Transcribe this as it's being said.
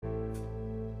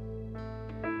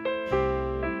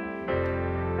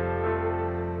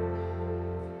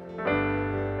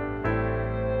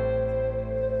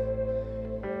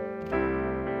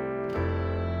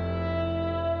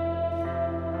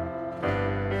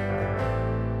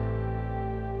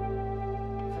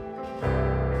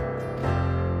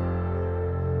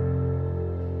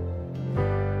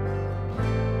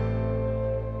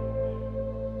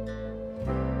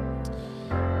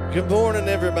Good morning,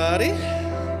 everybody.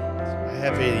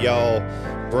 Happy y'all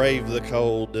braved the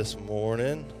cold this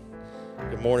morning.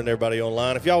 Good morning, everybody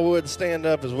online. If y'all would stand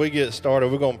up as we get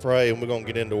started, we're going to pray and we're going to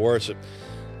get into worship.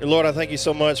 And Lord, I thank you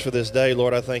so much for this day.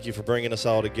 Lord, I thank you for bringing us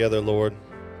all together, Lord.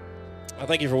 I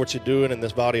thank you for what you're doing in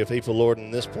this body of people, Lord, in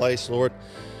this place, Lord.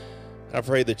 I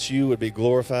pray that you would be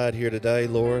glorified here today,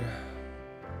 Lord.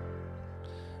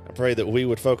 I pray that we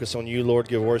would focus on you, Lord,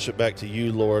 give worship back to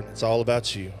you, Lord. It's all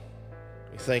about you.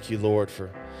 We thank you, Lord, for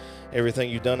everything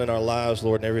you've done in our lives,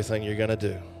 Lord, and everything you're going to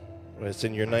do. It's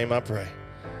in your name I pray.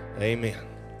 Amen.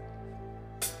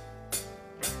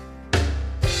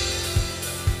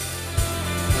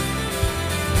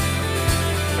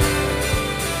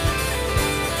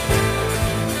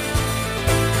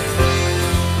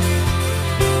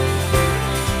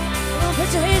 Come on,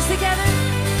 put your hands together.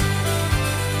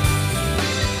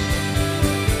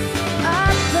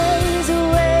 Our praise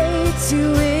awaits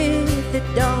you with the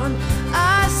dawn.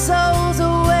 Our souls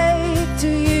awake to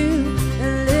you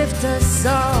and lift us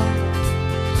all.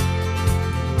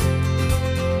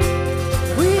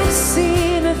 We've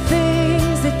seen the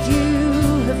things that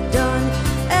you have done,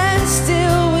 and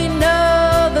still we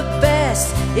know the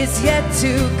best is yet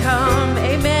to come.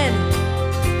 Amen.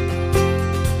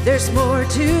 There's more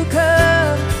to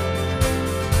come.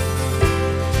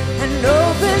 And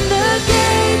open the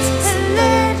gates and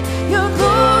let your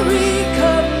glory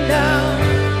come down.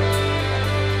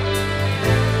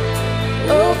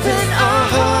 Open our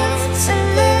hearts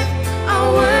and let our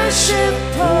worship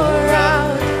pour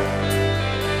out.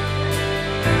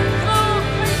 Come on,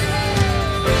 raise your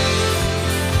hands.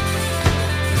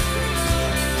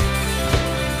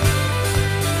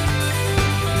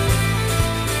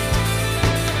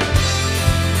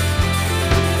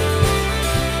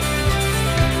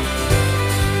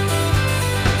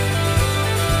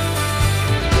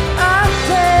 Our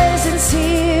presence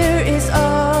here is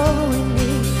all we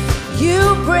need. You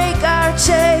break our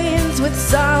chains with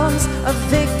songs of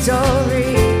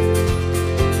victory.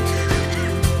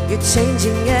 You're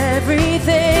changing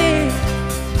everything.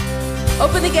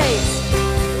 Open the gates.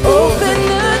 Open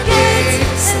the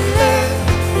gates and let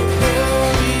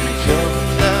Come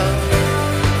down.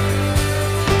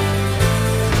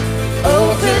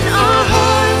 open our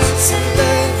hearts and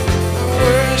let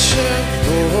Worship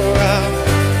pour out.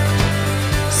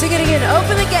 sing it again.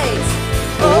 Open the gates.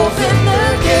 Open the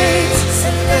gates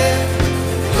and let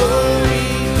Glory.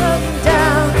 come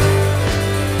down.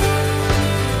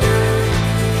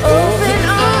 Open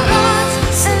our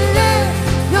hearts and let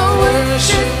your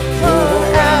worship pour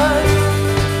out.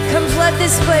 Come flood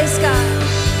this place, God.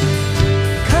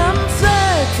 Come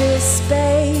flood this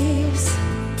space.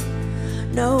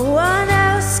 No one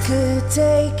else could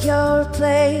take your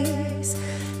place.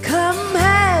 Come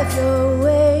have your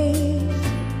way.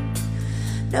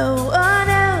 No one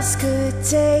else could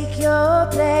take your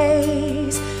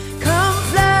place. Come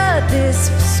flood this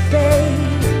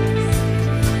space.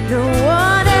 No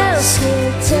one else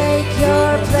could take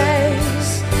your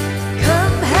place.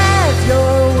 Come have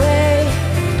your way.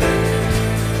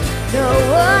 No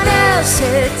one else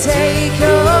could take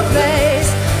your place.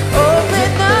 Open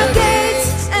the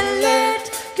gates and let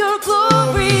your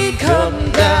glory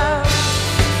come down.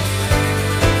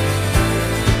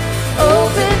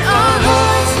 Open our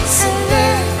hearts and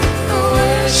let the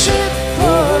worship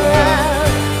pour out.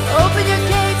 Open your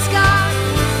gates, God.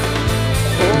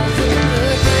 Open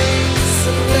the gates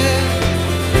and let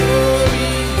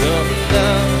glory come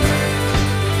down.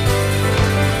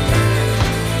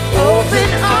 Open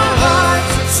our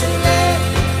hearts and let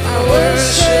our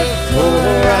worship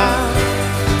pour out.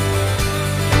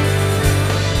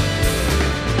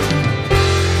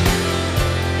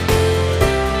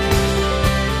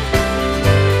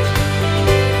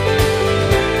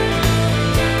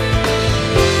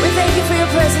 We thank you for your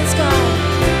presence,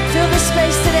 God. Fill this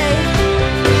space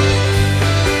today.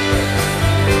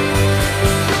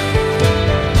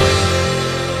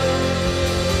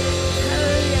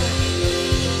 Hallelujah.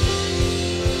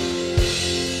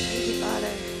 Thank you,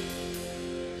 Father.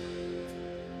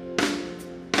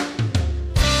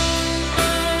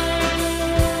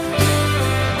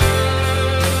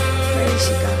 Praise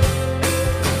you, God.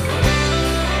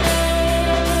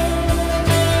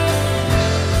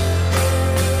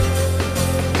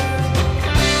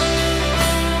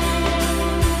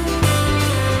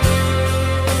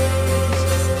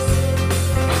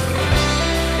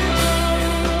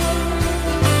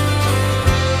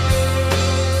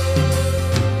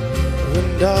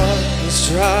 When darkness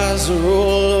tries to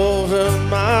roll over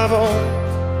my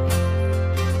bones,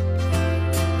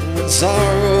 when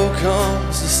sorrow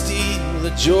comes to steal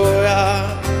the joy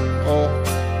I own,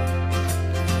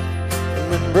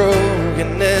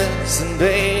 brokenness and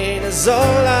pain is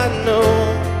all I know.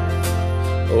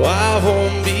 Oh, I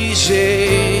won't be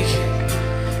shaken.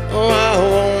 Oh, I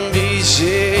won't be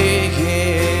shaken.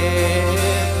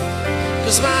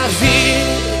 'Cause my fear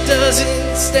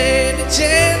doesn't stand a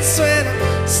chance when I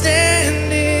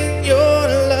stand in your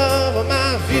love. Oh,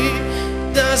 my fear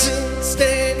doesn't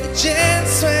stand a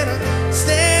chance when I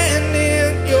stand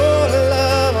in your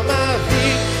love. Oh, my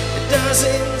fear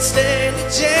doesn't stand a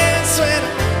chance when I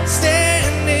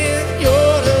stand in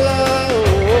your love.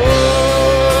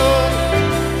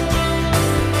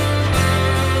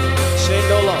 Shame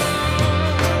no longer,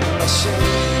 my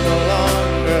shame no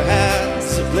longer has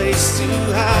a place to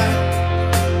hide.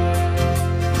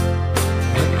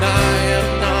 And I am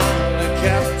not a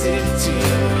captive to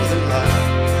the light.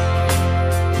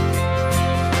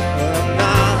 I'm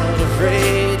not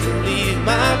afraid to leave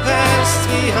my past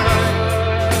behind.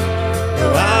 No,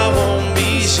 I won't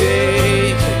be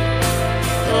shaken.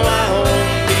 No, I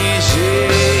won't be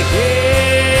shaken.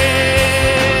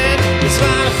 'Cause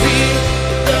my fear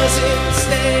doesn't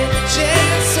stand a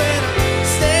chance when I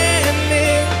stand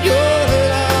in your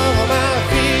love. My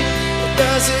fear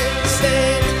doesn't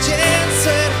stand a chance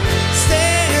when I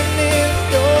stand in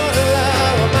your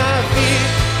love. My fear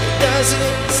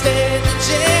doesn't stand a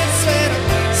chance when I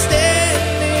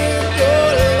stand in your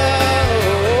love.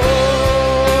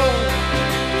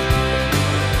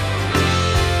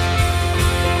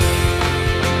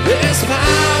 There's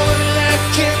power that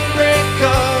can break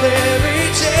all every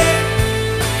chain.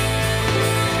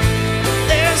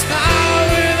 There's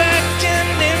power that can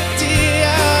empty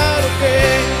out a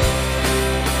grave.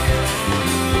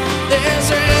 There's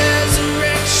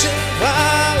resurrection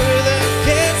power that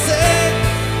can save.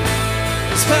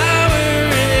 There's power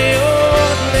in your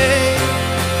name.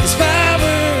 There's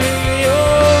power in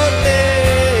your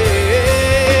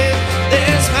name.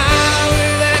 There's power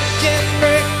that can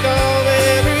break all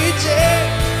every chain.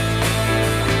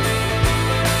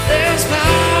 There's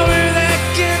power that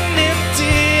can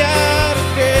empty out a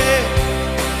grave.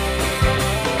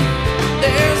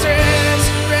 There's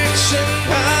resurrection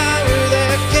power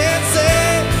that can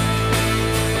save.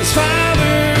 There's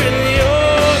power in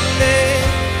your name.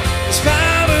 There's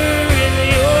power in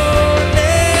your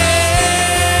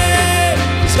name.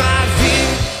 'Cause my fear,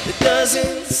 it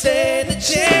doesn't stand a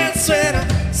chance when I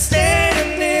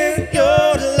stand in your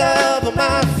love.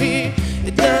 My fear,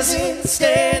 it doesn't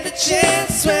stand a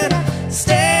chance when I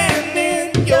stand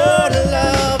in your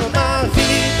love. My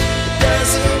fear, it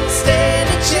doesn't stand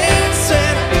a chance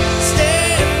when I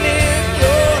stand in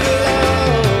your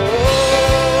love.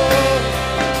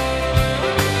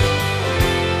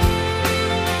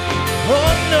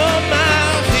 Oh no, my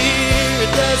fear,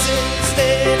 it doesn't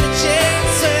stand a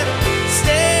chance when I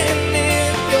stand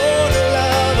in your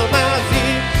love. My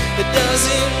fear, it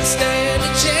doesn't stand a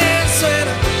chance when I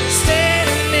stand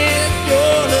in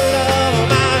your love.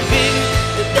 My fear,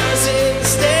 it doesn't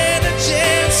stand a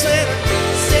chance when I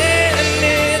stand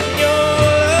in your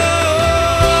love.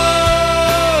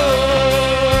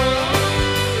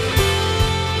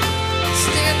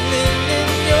 Standing in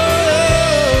your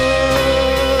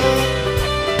love.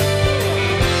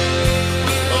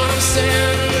 Oh, I'm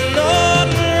standing on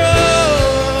the road.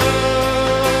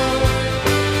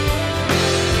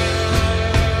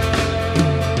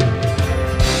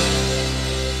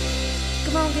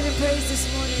 Come on, give him praise this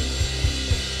morning.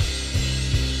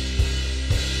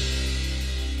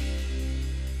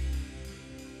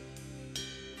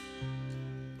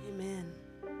 Amen.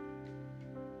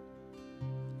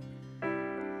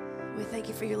 We thank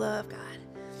you for your love, God.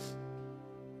 Praise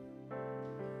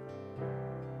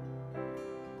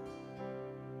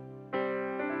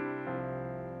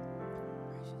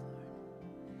you, Lord.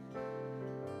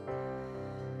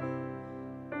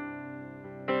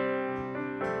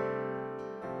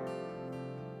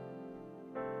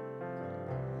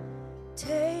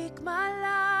 Take my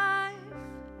life,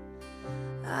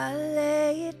 I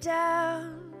lay it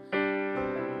down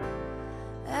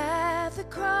at the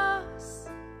cross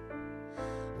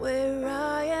where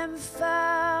I am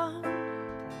found.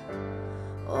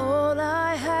 All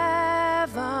I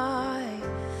have,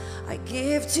 I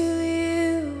give to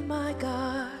you, my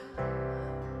God.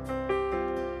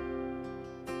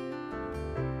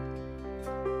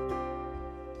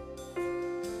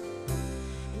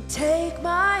 And take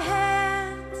my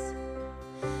hands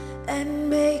and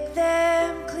make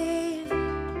them clean.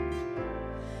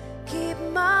 Keep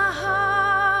my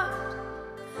heart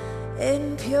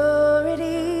in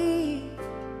purity,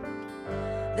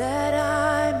 that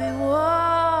I may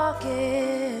walk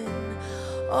in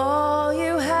all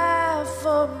you have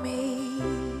for me.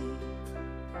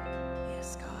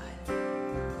 Yes, God.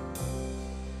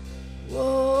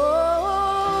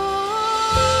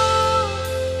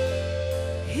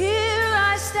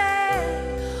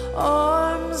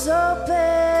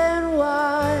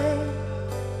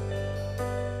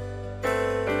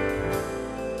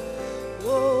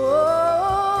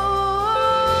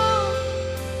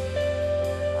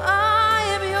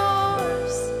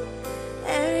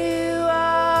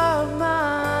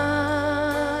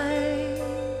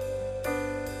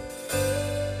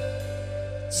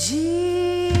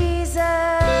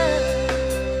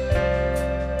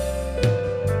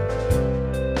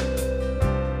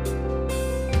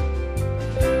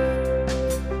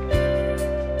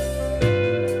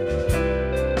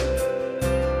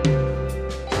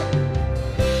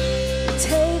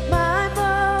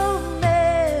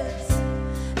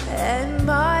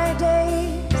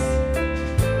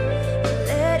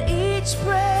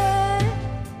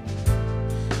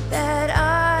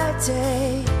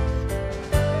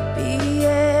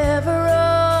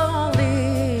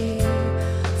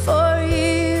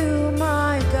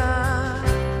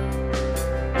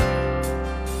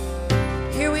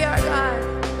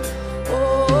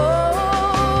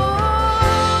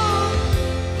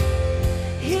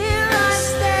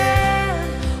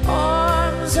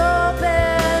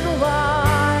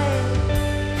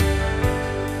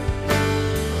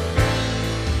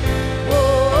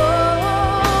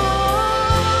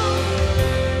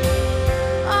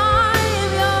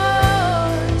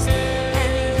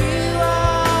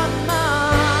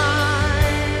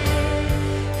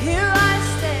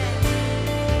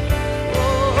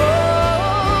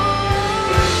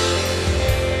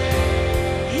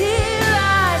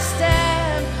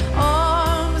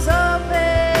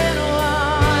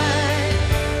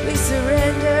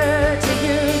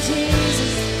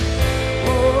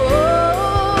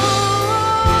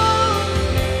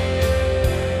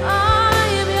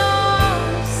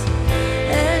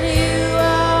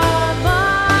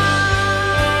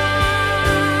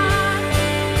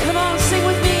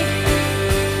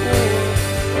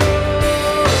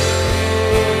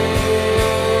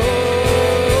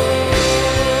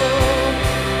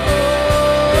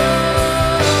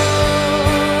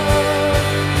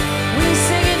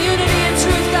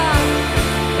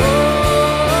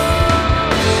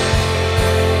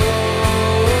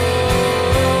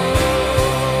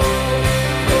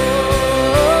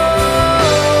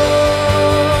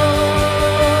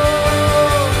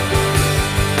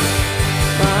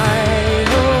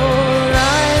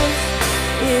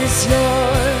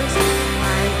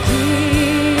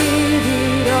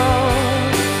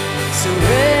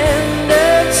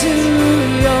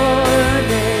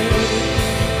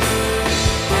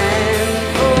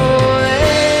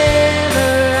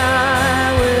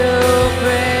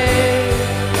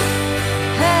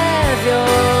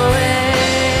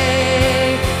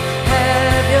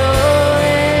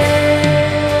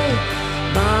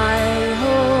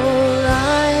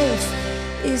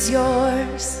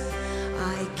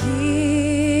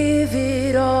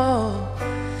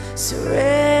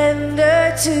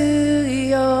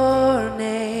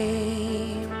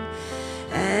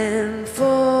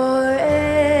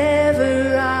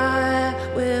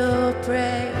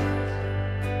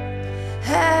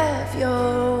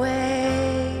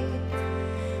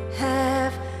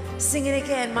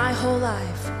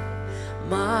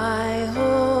 My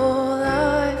whole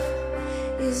life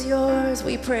is yours.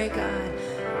 We pray,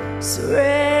 God.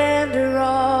 Surrender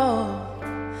all.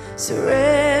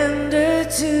 Surrender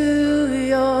to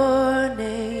your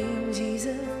name,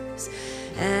 Jesus.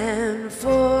 And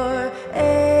forever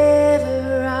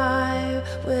I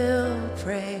will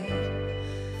pray.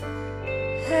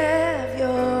 Have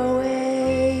your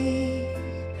way.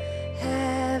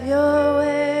 Have your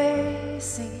way.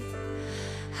 Sing it.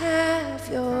 Have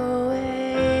your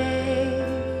way.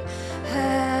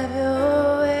 Have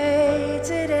your way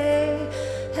today.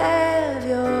 Have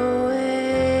your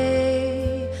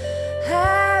way.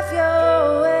 Have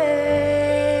your way.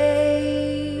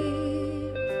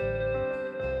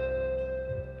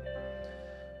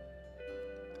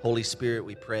 Holy Spirit,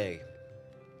 we pray.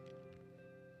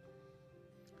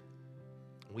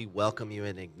 We welcome you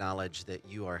and acknowledge that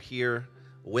you are here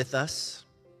with us.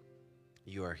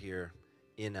 You are here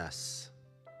in us.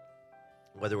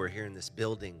 Whether we're here in this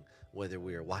building, whether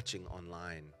we are watching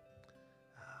online,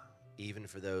 even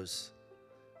for those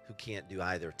who can't do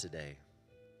either today,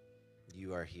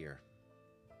 you are here.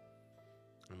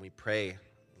 And we pray,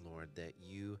 Lord, that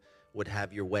you would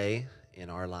have your way in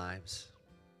our lives.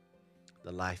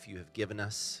 The life you have given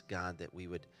us, God, that we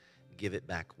would give it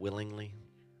back willingly.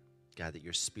 God, that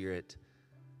your Spirit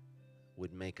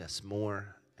would make us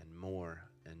more and more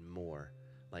and more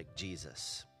like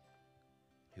Jesus,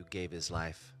 who gave his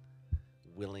life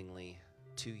willingly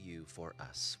to you for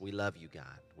us. We love you,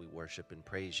 God. We worship and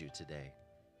praise you today.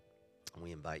 And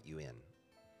we invite you in.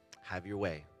 Have your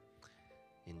way.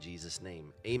 In Jesus'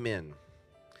 name, amen.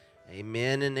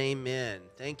 Amen and amen.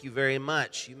 Thank you very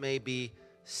much. You may be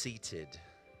seated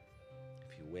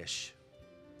if you wish.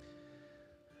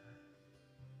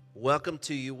 Welcome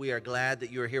to you. We are glad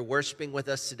that you are here worshiping with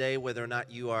us today, whether or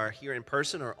not you are here in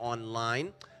person or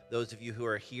online. Those of you who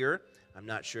are here, I'm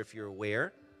not sure if you're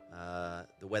aware,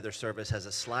 the weather service has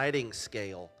a sliding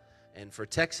scale, and for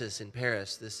Texas in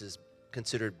Paris, this is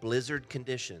considered blizzard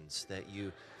conditions that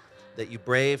you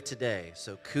brave today.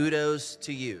 So kudos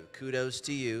to you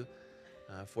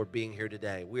for being here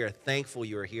today. We are thankful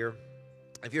you are here.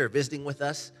 If you're visiting with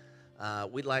us,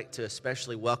 we'd like to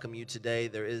especially welcome you today.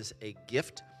 There is a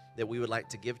gift that we would like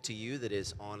to give to you that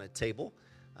is on a table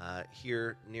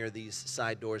here near these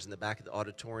side doors in the back of the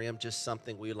auditorium. Just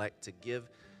something we would like to give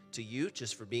to you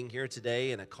just for being here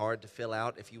today, and a card to fill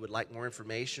out if you would like more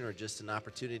information, or just an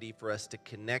opportunity for us to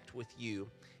connect with you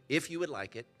if you would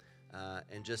like it,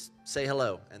 and just say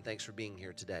hello and thanks for being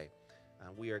here today.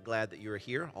 We are glad that you are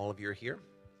here. All of you are here.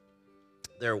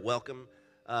 They're welcome.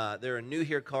 There are new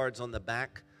here cards on the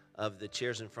back of the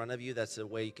chairs in front of you. That's a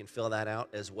way you can fill that out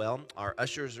as well. Our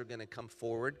ushers are going to come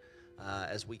forward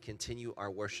as we continue our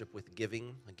worship with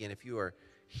giving. Again, if you are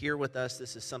here with us,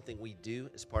 this is something we do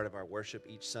as part of our worship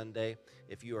each Sunday.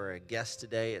 If you are a guest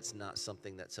today, it's not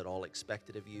something that's at all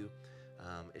expected of you.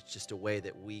 It's just a way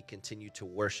that we continue to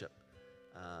worship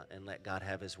and let God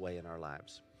have his way in our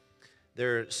lives.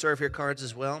 There are serve here cards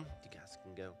as well. You guys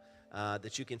can go.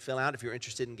 That you can fill out if you're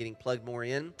interested in getting plugged more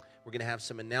in. We're going to have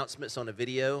some announcements on a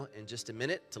video in just a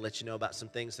minute to let you know about some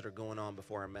things that are going on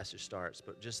before our message starts.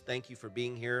 But just thank you for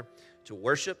being here to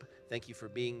worship. Thank you for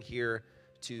being here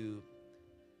to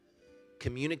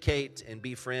communicate and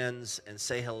be friends and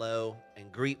say hello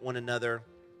and greet one another.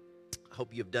 I hope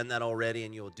you've done that already,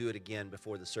 and you'll do it again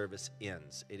before the service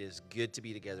ends. It is good to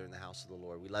be together in the house of the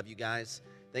Lord. We love you guys.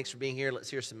 Thanks for being here.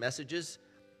 Let's hear some messages,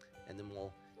 and then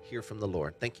we'll hear from the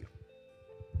Lord. Thank you.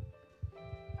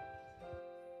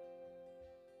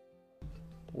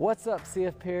 What's up,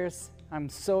 CF Paris? I'm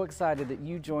so excited that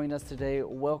you joined us today.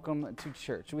 Welcome to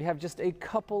church. We have just a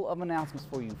couple of announcements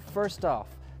for you. First off,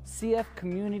 CF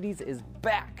Communities is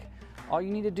back. All you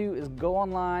need to do is go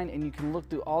online and you can look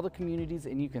through all the communities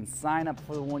and you can sign up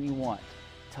for the one you want.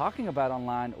 Talking about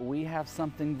online, we have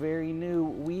something very new.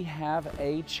 We have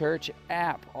a church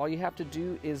app. All you have to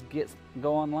do is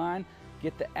go online,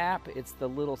 get the app. It's the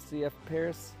little CF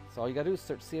Paris. So all you gotta do is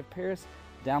search CF Paris,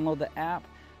 download the app.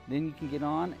 Then you can get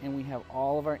on, and we have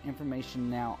all of our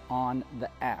information now on the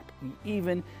app. You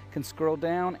even can scroll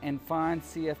down and find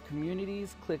CF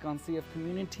Communities, click on CF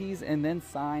Communities, and then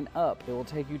sign up. It will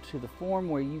take you to the form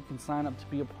where you can sign up to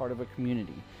be a part of a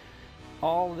community.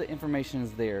 All of the information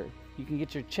is there. You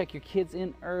can check your kids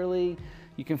in early.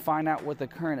 You can find out what the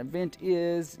current event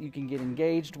is. You can get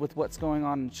engaged with what's going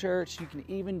on in church. You can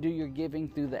even do your giving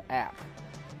through the app.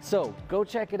 So go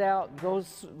check it out, go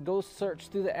search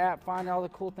through the app, find all the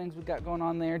cool things we got going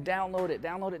on there, download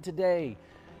it today.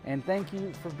 And thank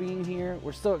you for being here.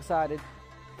 We're so excited.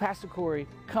 Pastor Corey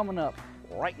coming up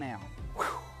right now.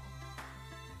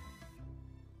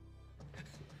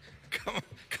 Come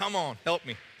Come on, help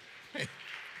me.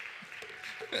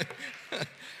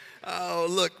 Oh,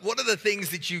 look, one of the things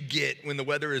that you get when the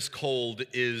weather is cold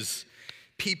is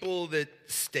people that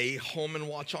stay home and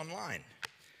watch online.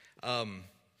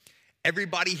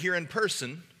 Everybody here in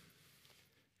person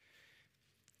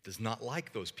does not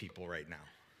like those people right now.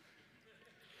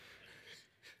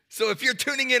 So if you're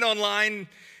tuning in online,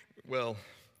 well,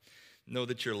 know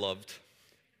that you're loved.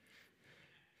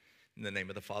 In the name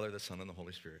of the Father, the Son, and the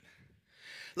Holy Spirit.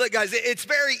 Look, guys, it's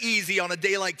very easy on a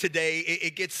day like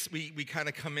today. We kind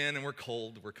of come in and we're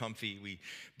cold, we're comfy,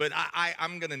 but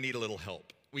I'm going to need a little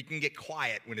help. We can get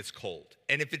quiet when it's cold.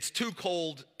 And if it's too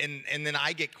cold and then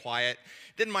I get quiet,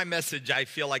 then my message, I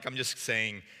feel like I'm just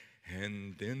saying,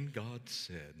 and then God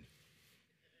said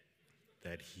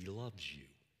that he loves you.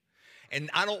 And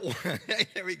I don't want,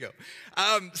 there we go.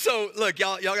 So look,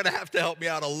 y'all going to have to help me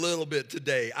out a little bit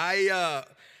today.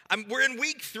 We're in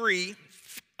week 3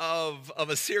 of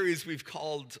a series we've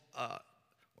called,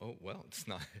 it's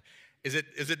not, is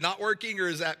it not working or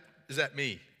is that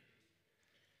me?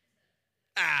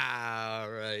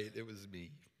 Right, it was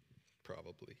me,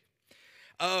 probably.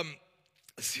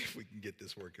 Let's see if we can get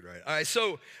this working right. All right,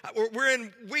 so we're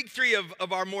in week 3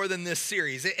 of our More Than This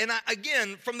series. And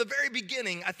again, from the very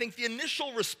beginning, I think the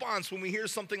initial response when we hear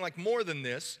something like More Than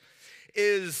This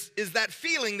is that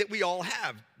feeling that we all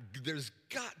have. There's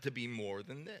got to be more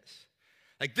than this.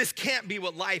 Like, this can't be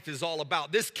what life is all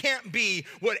about. This can't be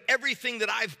what everything that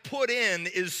I've put in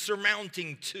is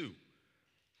surmounting to.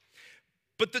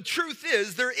 But the truth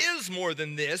is, there is more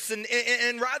than this, and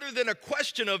rather than a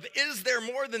question of, is there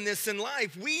more than this in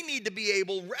life, we need to be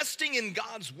able, resting in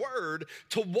God's word,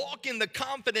 to walk in the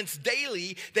confidence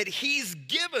daily that he's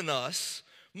given us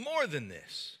more than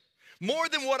this. More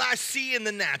than what I see in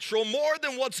the natural, more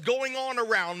than what's going on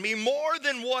around me, more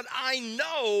than what I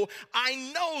know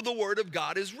the word of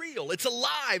God is real. It's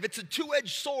alive, it's a two-edged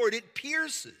sword, it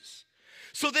pierces.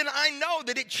 So then I know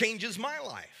that it changes my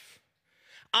life.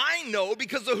 I know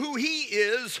because of who he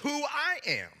is, who I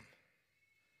am.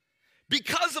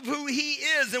 Because of who he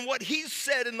is and what he's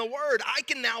said in the word, I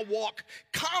can now walk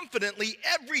confidently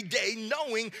every day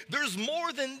knowing there's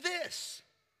more than this.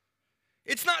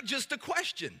 It's not just a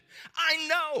question. I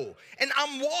know, and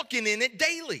I'm walking in it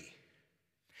daily.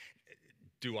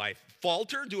 Do I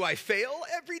falter? Do I fail?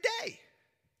 Every day.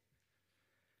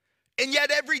 And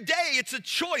yet every day it's a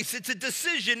choice, it's a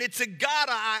decision, it's a God,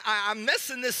 I'm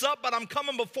messing this up, but I'm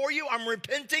coming before you, I'm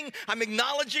repenting, I'm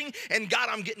acknowledging, and God,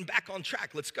 I'm getting back on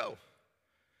track, let's go.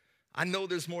 I know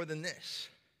there's more than this.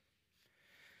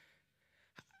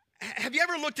 Have you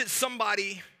ever looked at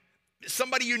somebody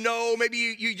you know,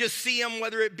 maybe you just see them,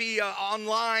 whether it be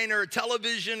online or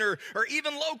television or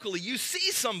even locally, you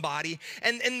see somebody,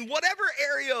 and in whatever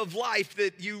area of life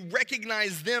that you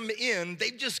recognize them in,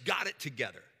 they've just got it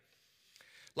together.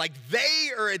 Like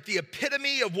they are at the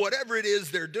epitome of whatever it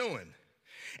is they're doing.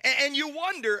 And you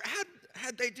wonder,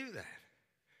 how'd they do that?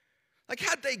 Like,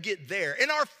 how'd they get there?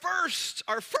 And our first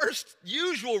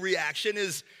usual reaction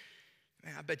is,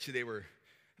 man, I bet you they were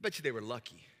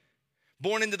lucky.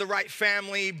 Born into the right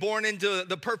family, born into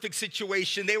the perfect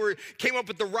situation. They came up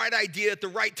with the right idea at the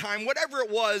right time. Whatever it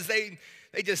was, they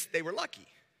were lucky.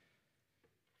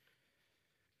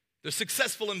 They're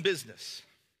successful in business.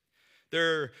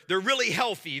 They're really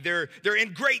healthy. They're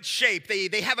in great shape.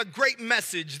 They have a great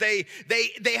message. They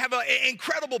have an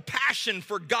incredible passion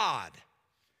for God.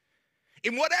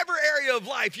 In whatever area of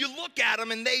life, you look at them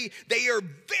and they are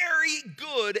very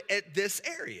good at this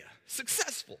area.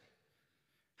 Successful.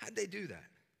 How'd they do that?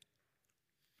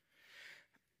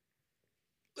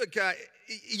 Look,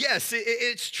 yes,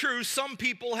 it's true. Some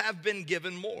people have been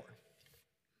given more.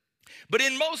 But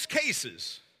in most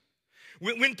cases,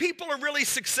 when people are really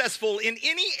successful in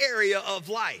any area of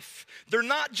life, they're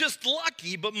not just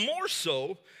lucky, but more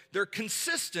so, they're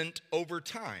consistent over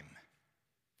time.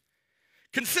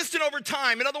 Consistent over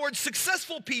time. In other words,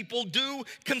 successful people do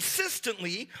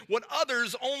consistently what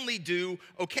others only do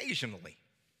occasionally.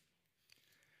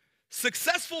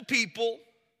 Successful people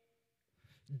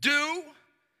do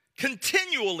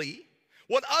continually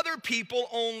what other people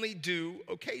only do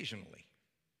occasionally.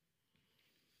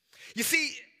 You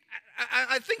see,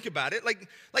 I think about it, like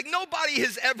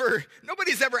nobody's ever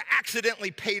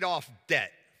accidentally paid off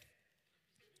debt.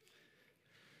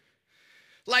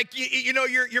 Like, you know,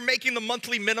 you're making the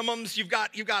monthly minimums. You've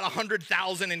got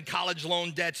 $100,000 in college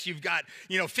loan debts. You've got,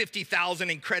 $50,000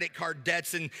 in credit card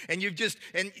debts, and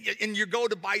you go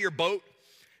to buy your boat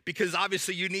because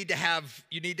obviously you need to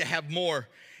have more.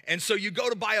 And so you go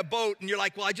to buy a boat and you're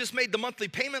like, well, I just made the monthly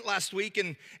payment last week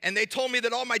and they told me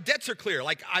that all my debts are clear.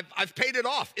 Like I've paid it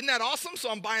off. Isn't that awesome?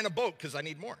 So I'm buying a boat because I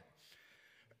need more.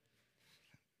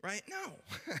 right? No.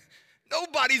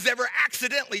 Nobody's ever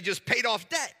accidentally just paid off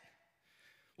debt.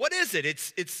 What is it?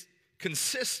 It's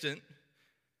consistent,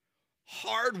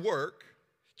 hard work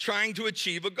trying to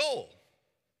achieve a goal.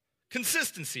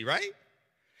 Consistency, right?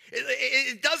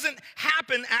 It doesn't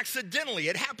happen accidentally.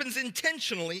 It happens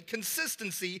intentionally,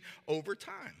 consistency over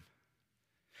time.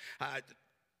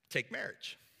 Take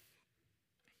marriage.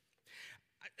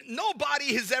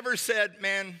 Nobody has ever said,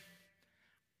 man,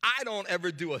 I don't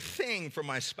ever do a thing for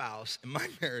my spouse, and my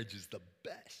marriage is the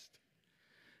best.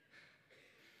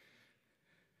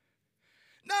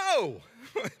 No,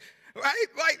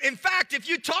 right? In fact, if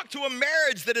you talk to a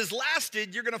marriage that has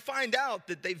lasted, you're going to find out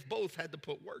that they've both had to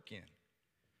put work in.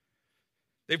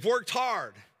 They've worked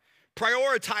hard,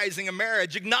 prioritizing a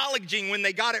marriage, acknowledging when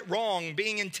they got it wrong,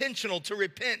 being intentional to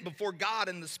repent before God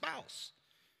and the spouse,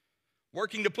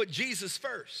 working to put Jesus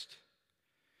first.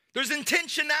 There's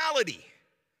intentionality.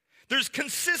 There's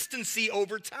consistency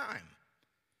over time.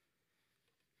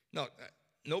 No,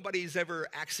 nobody's ever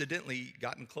accidentally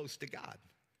gotten close to God.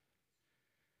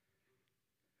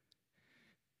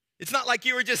 It's not like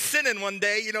you were just sinning one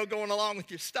day, going along with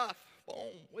your stuff.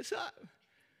 Boom, what's up?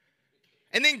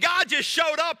 And then God just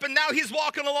showed up and now he's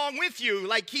walking along with you.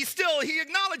 Like he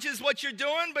acknowledges what you're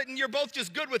doing, but you're both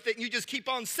just good with it and you just keep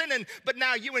on sinning. But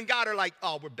now you and God are like,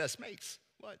 oh, we're best mates.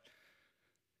 What?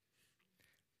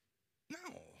 No.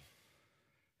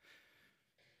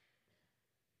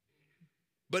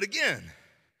 But again,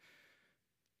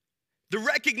 the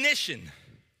recognition,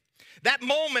 that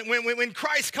moment when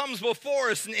Christ comes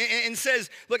before us and says,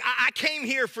 look, I came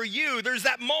here for you. There's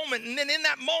that moment. And then in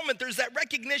that moment, there's that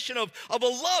recognition of a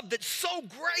love that's so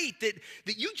great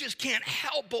that you just can't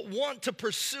help but want to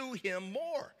pursue him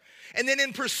more. And then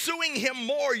in pursuing him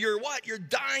more, you're what? You're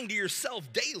dying to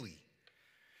yourself daily.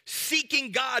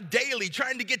 Seeking God daily,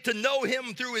 trying to get to know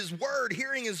him through his word,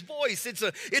 hearing his voice. It's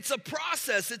a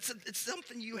process. It's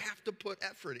something you have to put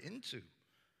effort into.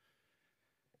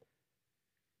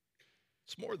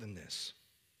 It's more than this.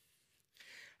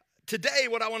 Today,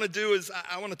 what I want to do is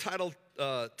I want to title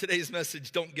today's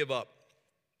message, Don't Give Up.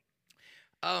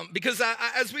 Because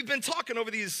as we've been talking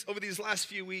over these last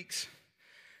few weeks,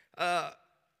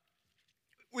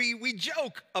 we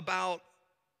joke about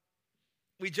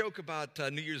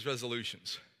New Year's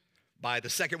resolutions. By the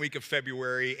second week of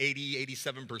February,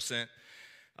 87%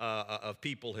 of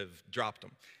people have dropped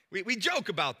them. We joke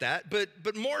about that,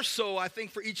 but more so, I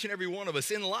think for each and every one of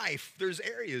us in life, there's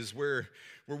areas where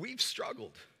we've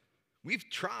struggled. We've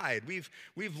tried.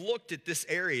 We've looked at this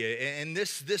area and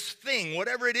this thing,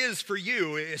 whatever it is for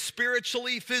you,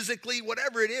 spiritually, physically,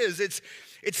 whatever it is, it's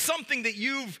something that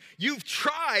you've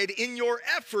tried in your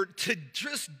effort to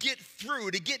just get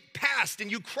through, to get past,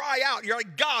 and you cry out. You're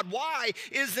like, God, why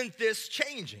isn't this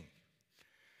changing?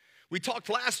 We talked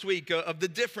last week of the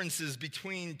differences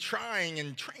between trying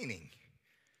and training.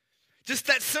 Just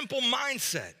that simple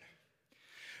mindset.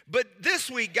 But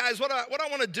this week, guys, what I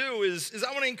want to do is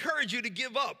I want to encourage you to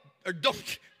give up. Or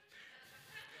don't.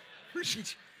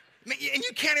 And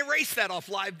you can't erase that off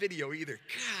live video either.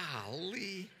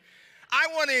 Golly. I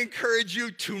want to encourage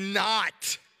you to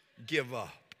not give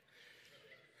up.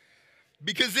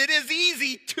 Because it is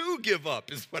easy to give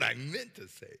up, is what I meant to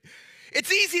say.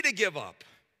 It's easy to give up.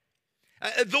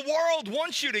 The world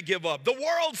wants you to give up. The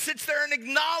world sits there and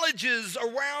acknowledges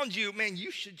around you, man,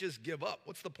 you should just give up.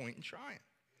 What's the point in trying?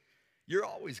 You're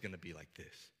always going to be like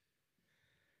this.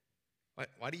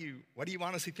 Why do you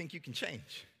honestly think you can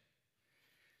change?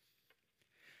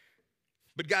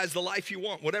 But guys, the life you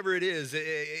want, whatever it is,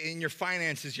 in your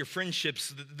finances, your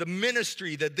friendships, the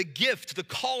ministry, the gift, the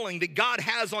calling that God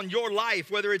has on your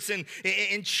life, whether it's in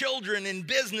children, in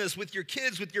business, with your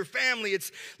kids, with your family,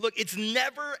 it's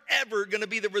never, ever going to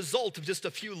be the result of just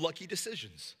a few lucky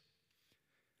decisions.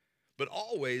 But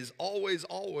always, always,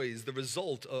 always the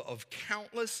result of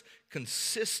countless,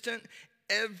 consistent,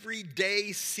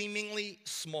 everyday, seemingly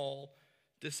small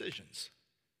decisions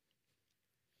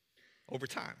over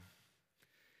time.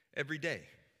 Every day.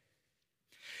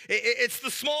 It's the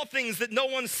small things that no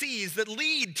one sees that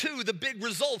lead to the big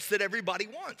results that everybody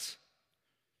wants.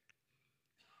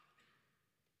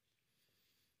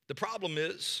 The problem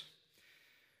is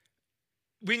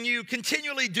when you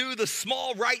continually do the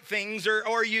small right things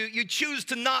or you choose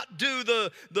to not do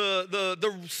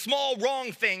the small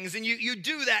wrong things and you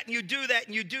do that and you do that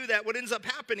and you do that, what ends up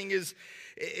happening is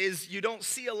you don't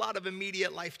see a lot of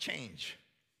immediate life change.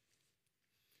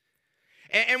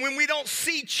 And when we don't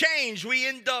see change, we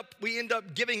end up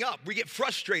giving up. We get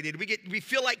frustrated. We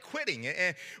feel like quitting.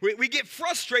 We get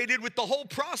frustrated with the whole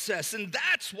process. And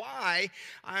that's why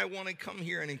I want to come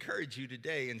here and encourage you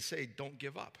today and say, don't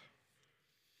give up.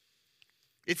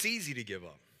 It's easy to give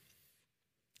up.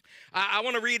 I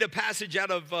want to read a passage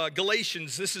out of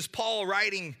Galatians. This is Paul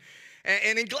writing.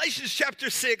 And in Galatians chapter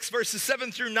 6, verses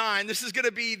 7 through 9, this is going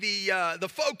to be the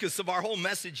focus of our whole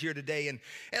message here today. And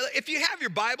if you have your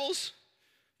Bibles,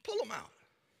 pull them out.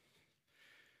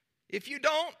 If you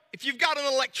don't, if you've got an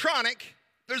electronic,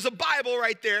 there's a Bible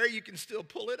right there. You can still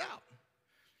pull it out.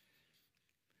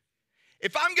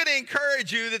 If I'm going to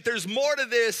encourage you that there's more to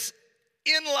this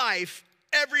in life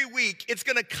every week, it's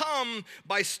going to come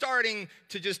by starting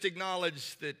to just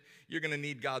acknowledge that you're going to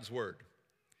need God's word.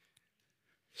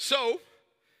 So,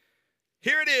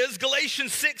 here it is,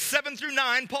 Galatians 6, 7 through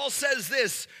 9. Paul says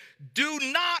this, do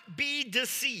not be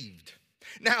deceived.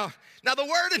 Now the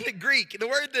word in the Greek, the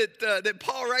word that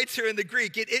Paul writes here in the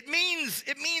Greek, it means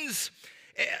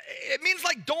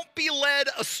like don't be led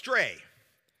astray.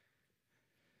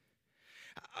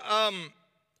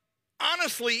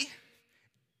 Honestly,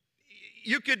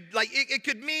 you could it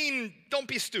could mean don't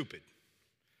be stupid.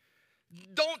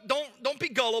 Don't be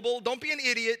gullible. Don't be an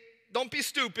idiot. Don't be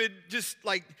stupid. Just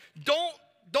like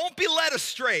don't be led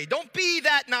astray. Don't be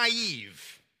that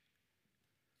naive.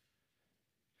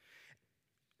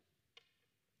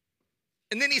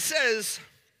 And then he says,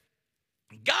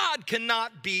 God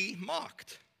cannot be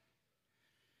mocked.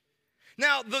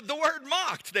 Now, the word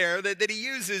mocked there that he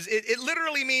uses, it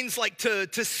literally means like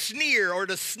to sneer or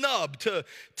to snub,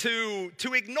 to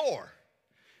ignore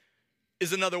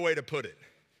is another way to put it.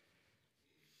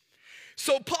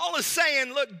 So Paul is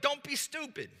saying, look, don't be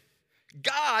stupid.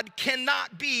 God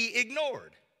cannot be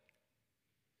ignored.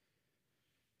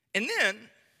 And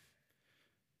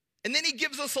then he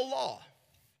gives us a law.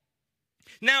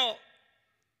 Now,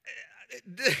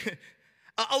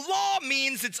 a law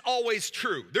means it's always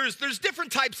true. There's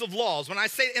different types of laws. When I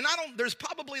say, and there's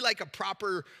probably like a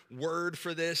proper word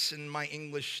for this, and my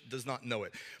English does not know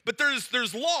it. But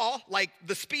there's law, like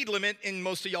the speed limit, and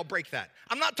most of y'all break that.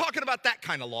 I'm not talking about that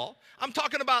kind of law. I'm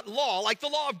talking about law, like the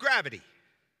law of gravity.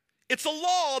 It's a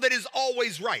law that is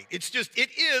always right. It's just, it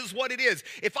is what it is.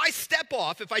 If I step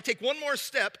off, if I take one more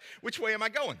step, which way am I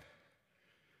going?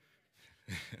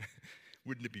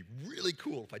 Wouldn't it be really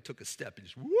cool if I took a step and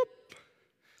just whoop?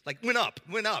 Like went up.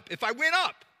 If I went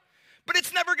up. But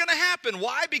it's never going to happen.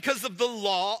 Why? Because of the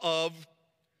law of,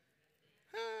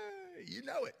 you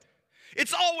know it.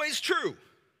 It's always true.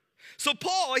 So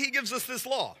Paul, he gives us this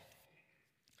law.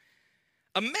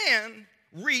 A man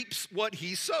reaps what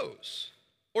he sows.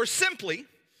 Or simply,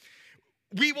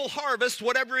 we will harvest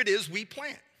whatever it is we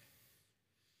plant.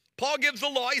 Paul gives the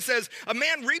law. He says, a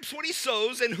man reaps what he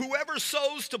sows, and whoever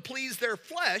sows to please their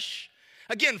flesh,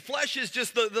 again, flesh is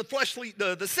just the fleshly,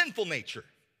 the sinful nature.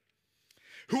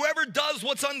 Whoever does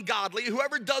what's ungodly,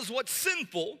 whoever does what's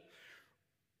sinful,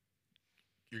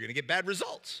 you're going to get bad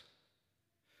results.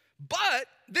 But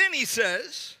then he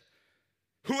says,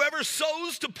 whoever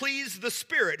sows to please the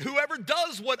Spirit, whoever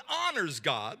does what honors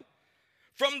God,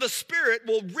 from the Spirit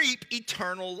will reap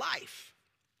eternal life.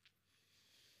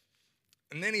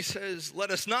 And then he says, let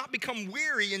us not become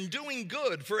weary in doing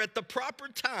good, for at the proper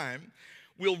time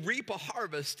we'll reap a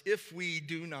harvest if we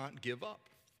do not give up.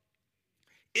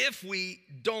 If we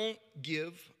don't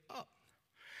give up.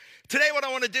 Today what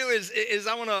I want to do is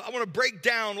I want to break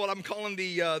down what I'm calling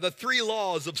the three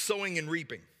laws of sowing and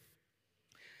reaping.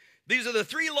 These are the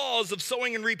three laws of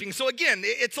sowing and reaping. So again,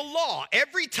 it's a law.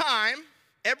 Every time,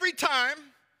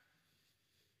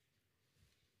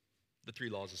 the three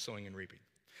laws of sowing and reaping.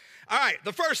 All right,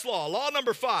 the first law, law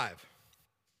number 5.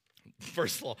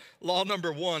 First law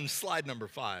number 1, slide number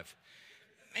 5.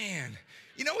 Man,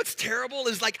 you know what's terrible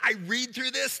is like I read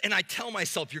through this and I tell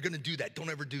myself, you're going to do that. Don't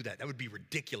ever do that. That would be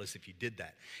ridiculous if you did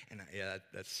that. And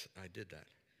I did that.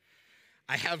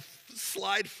 I have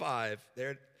slide 5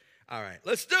 there. All right,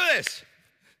 let's do this.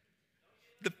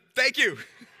 Thank you.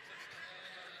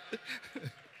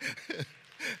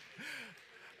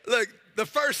 Look, the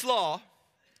first law,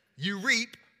 you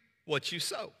reap what you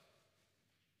sow.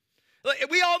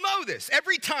 We all know this.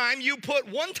 Every time you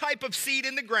put one type of seed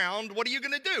in the ground, what are you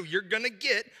going to do? You're going to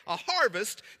get a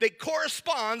harvest that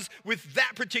corresponds with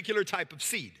that particular type of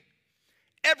seed.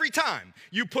 Every time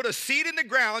you put a seed in the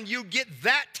ground, you get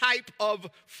that type of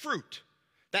fruit,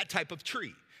 that type of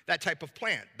tree, that type of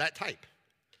plant, that type.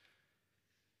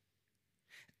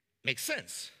 Makes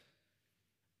sense.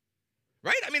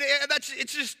 Right? I mean,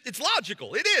 it's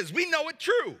logical. It is. We know it's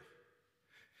true.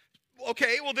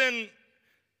 Okay, well then,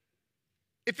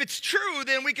 if it's true,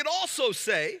 then we could also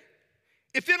say,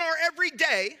 if in our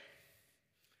everyday,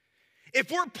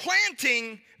 if we're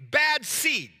planting bad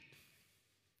seed,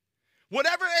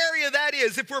 whatever area that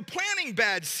is, if we're planting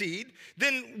bad seed,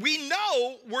 then we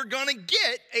know we're going to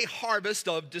get a harvest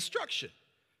of destruction.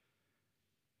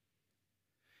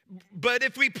 But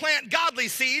if we plant godly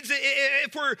seeds,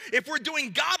 if we're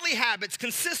doing godly habits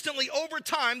consistently over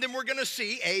time, then we're going to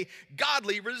see a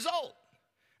godly result.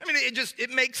 I mean, it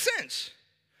makes sense.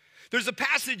 There's a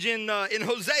passage in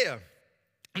Hosea,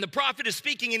 and the prophet is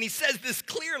speaking, and he says this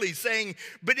clearly, saying,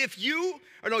 but you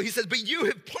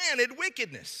have planted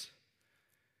wickedness.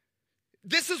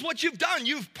 This is what you've done.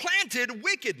 You've planted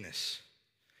wickedness.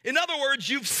 In other words,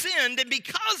 you've sinned, and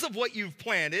because of what you've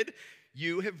planted,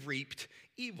 you have reaped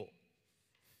evil.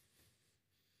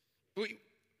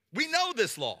 We know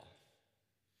this law.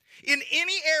 In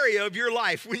any area of your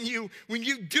life, when you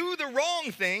do the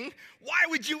wrong thing, why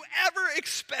would you ever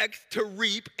expect to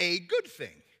reap a good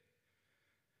thing?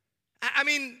 I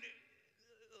mean,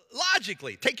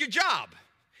 logically, take your job.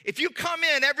 If you come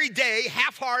in every day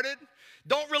half-hearted,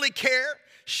 don't really care,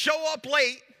 show up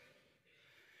late,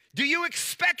 do you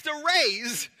expect a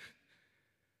raise?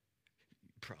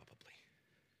 Probably.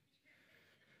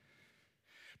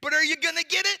 But are you going to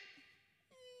get it?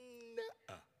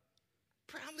 No.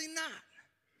 Probably not.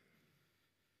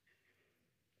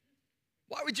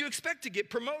 Why would you expect to get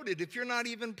promoted if you're not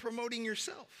even promoting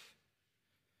yourself?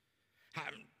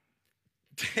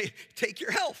 Take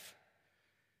your health.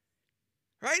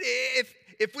 Right?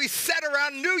 If we set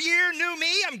around new year, new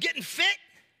me, I'm getting fit.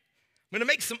 I'm going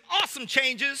to make some awesome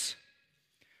changes.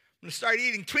 I'm going to start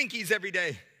eating Twinkies every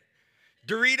day.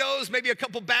 Doritos, maybe a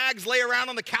couple bags, lay around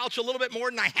on the couch a little bit more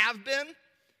than I have been.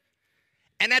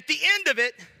 And at the end of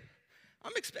it,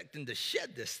 I'm expecting to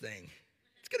shed this thing.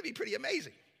 It's going to be pretty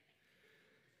amazing.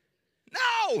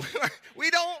 No, we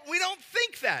don't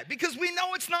think that because we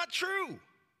know it's not true.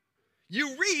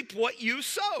 You reap what you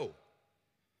sow.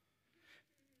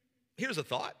 Here's a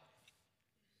thought.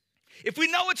 If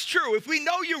we know it's true, if we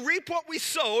know you reap what we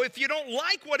sow, if you don't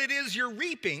like what it is you're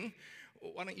reaping,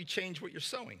 why don't you change what you're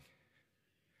sowing?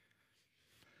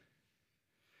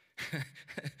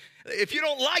 If you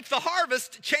don't like the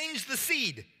harvest, change the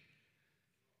seed.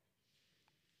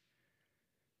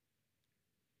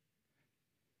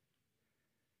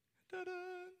 Ta-da.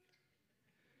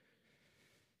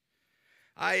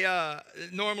 I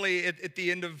normally at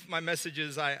the end of my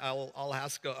messages, I'll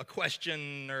ask a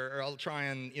question or I'll try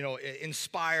and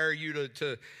inspire you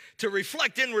to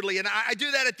reflect inwardly, and I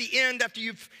do that at the end after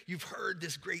you've heard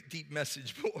this great deep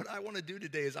message. But what I want to do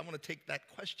today is I want to take that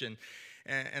question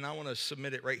and I want to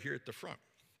submit it right here at the front,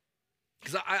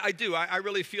 because I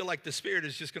really feel like the Spirit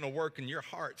is just going to work in your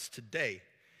hearts today.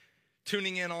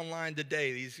 Tuning in online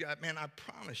today, these guys, man, I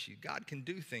promise you, God can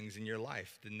do things in your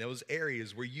life in those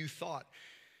areas where you thought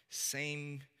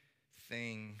same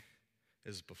thing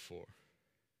as before.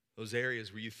 Those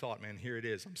areas where you thought, man, here it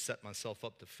is, I'm setting myself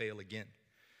up to fail again.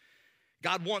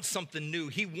 God wants something new.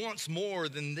 He wants more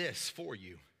than this for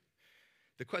you.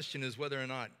 The question is whether or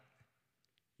not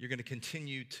you're going to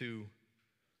continue to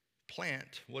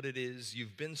plant what it is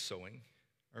you've been sowing,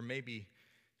 or maybe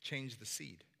change the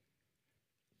seed.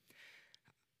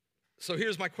 So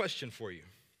here's my question for you.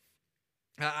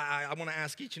 I want to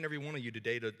ask each and every one of you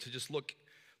today to just look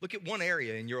at one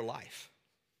area in your life.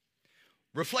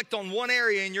 Reflect on one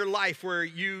area in your life where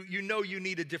you know you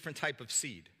need a different type of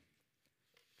seed.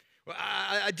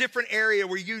 A different area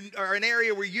or an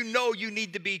area where you know you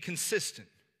need to be consistent.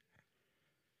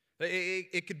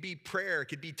 It could be prayer. It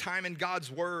could be time in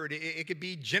God's word. It could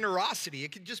be generosity.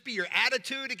 It could just be your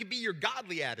attitude. It could be your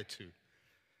godly attitude.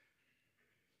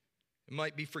 It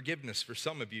might be forgiveness for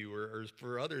some of you, or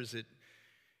for others, it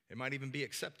might even be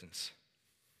acceptance.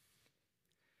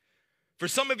 For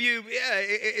some of you,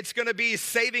 it's going to be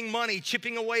saving money,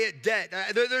 chipping away at debt.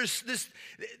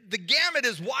 The gamut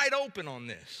is wide open on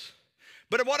this.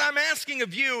 But what I'm asking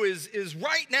of you is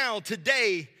right now,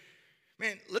 today,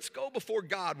 man, let's go before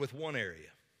God with one area.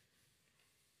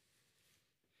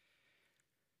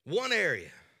 One area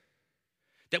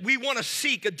that we want to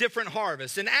seek a different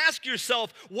harvest, and ask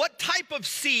yourself, what type of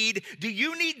seed do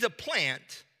you need to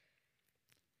plant?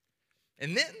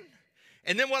 And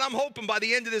then what I'm hoping by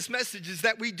the end of this message is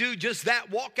that we do just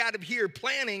that, walk out of here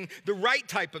planting the right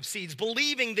type of seeds,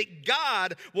 believing that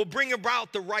God will bring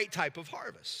about the right type of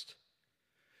harvest.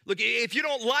 Look, if you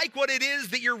don't like what it is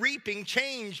that you're reaping,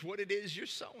 change what it is you're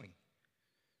sowing.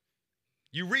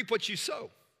 You reap what you sow.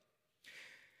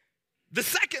 The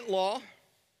second law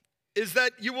is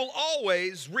that you will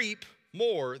always reap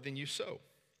more than you sow.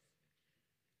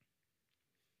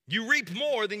 You reap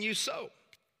more than you sow.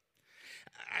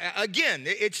 Again,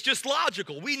 it's just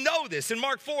logical. We know this. In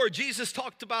Mark 4, Jesus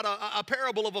talked about a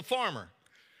parable of a farmer.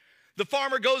 The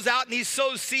farmer goes out and he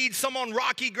sows seeds, some on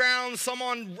rocky ground, some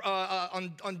on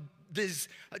these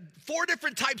 4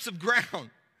 different types of ground.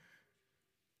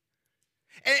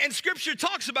 And Scripture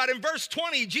talks about in verse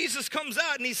 20, Jesus comes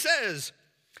out and he says,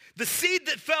 the seed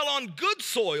that fell on good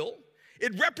soil,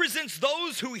 it represents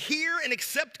those who hear and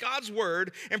accept God's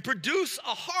word and produce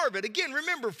a harvest. Again,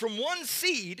 remember, from one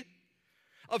seed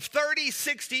of 30,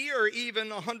 60, or even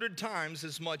 100 times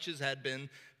as much as had been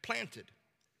planted.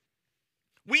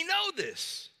 We know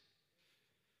this.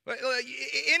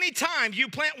 Anytime you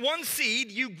plant one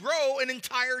seed, you grow an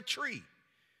entire tree.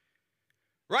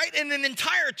 Right? And an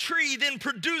entire tree then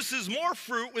produces more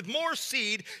fruit with more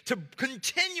seed to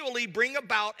continually bring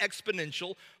about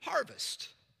exponential harvest.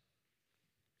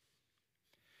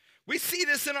 We see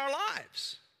this in our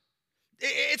lives.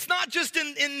 It's not just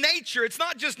in nature. It's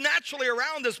not just naturally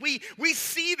around us. We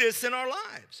see this in our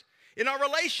lives, in our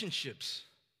relationships,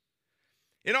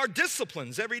 in our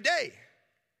disciplines every day.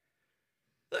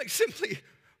 Look, simply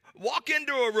walk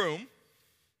into a room,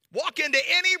 walk into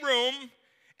any room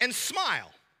and smile.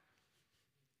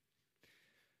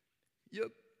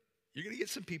 You're going to get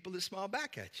some people that smile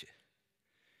back at you.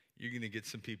 You're going to get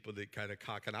some people that kind of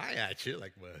cock an eye at you,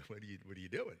 like, well, what are you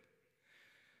doing?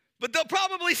 But they'll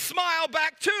probably smile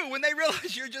back too when they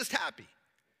realize you're just happy.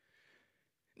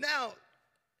 Now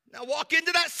walk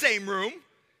into that same room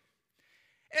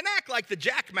and act like the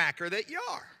jackmacker that you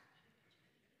are.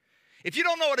 If you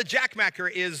don't know what a jackmacker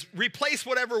is, replace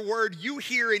whatever word you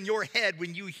hear in your head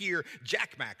when you hear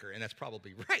jackmacker, and that's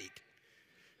probably right.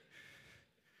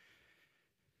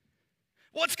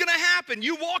 What's going to happen?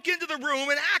 You walk into the room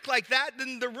and act like that,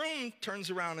 then the room turns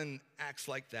around and acts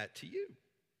like that to you.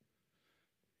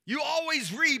 You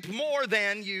always reap more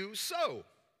than you sow.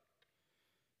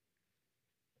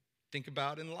 Think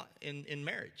about in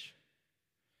marriage.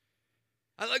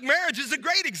 Like marriage is a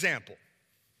great example.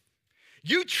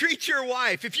 You treat your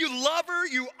wife. If you love her,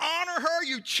 you honor her,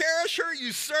 you cherish her,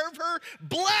 you serve her,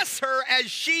 bless her as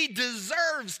she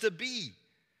deserves to be.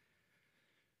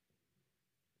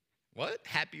 What?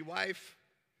 Happy wife?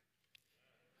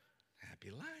 Happy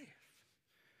life.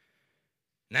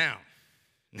 Now,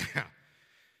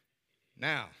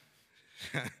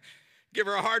 give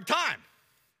her a hard time.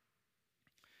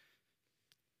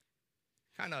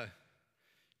 Kind of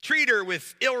treat her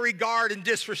with ill regard and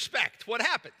disrespect. What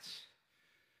happens?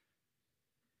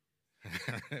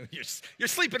 You're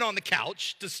sleeping on the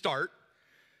couch to start.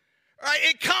 All right,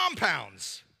 it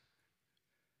compounds.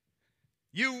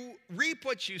 You reap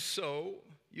what you sow.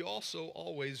 You also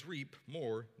always reap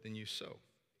more than you sow.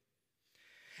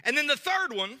 And then the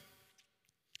third one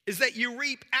is that you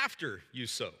reap after you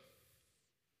sow.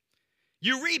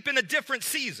 You reap in a different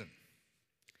season.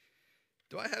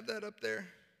 Do I have that up there?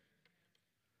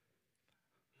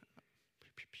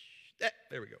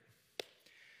 There we go.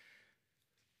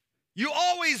 You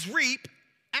always reap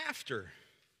after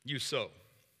you sow.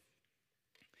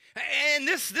 And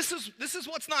this is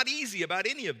what's not easy about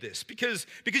any of this, because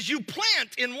you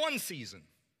plant in one season.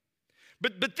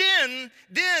 But then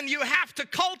you have to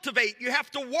cultivate, you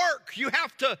have to work, you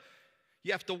have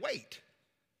to wait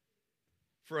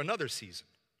for another season.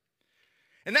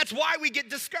 And that's why we get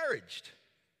discouraged.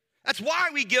 That's why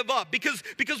we give up, because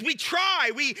we try,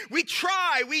 we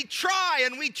try,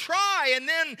 and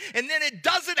then it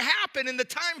doesn't happen in the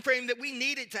time frame that we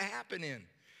need it to happen in.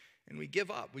 And we give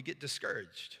up, we get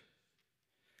discouraged.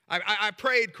 I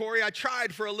prayed, Corey, I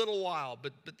tried for a little while,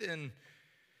 but then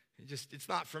it's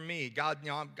not for me. God,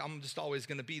 I'm just always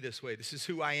going to be this way. This is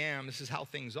who I am. This is how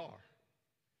things are.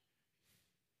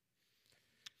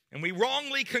 And we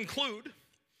wrongly conclude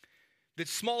that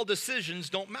small decisions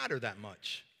don't matter that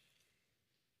much.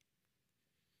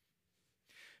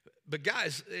 But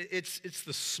guys, it's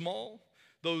the small,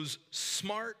 those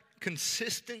smart,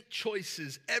 consistent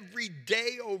choices every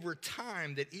day over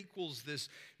time that equals this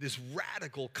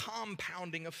radical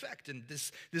compounding effect and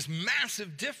this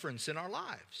massive difference in our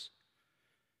lives.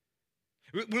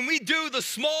 When we do the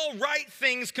small right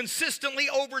things consistently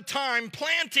over time,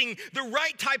 planting the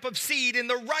right type of seed in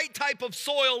the right type of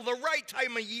soil, the right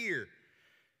time of year,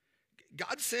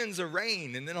 God sends a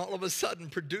rain and then all of a sudden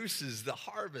produces the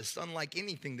harvest unlike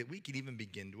anything that we could even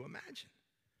begin to imagine.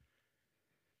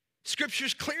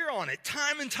 Scripture's clear on it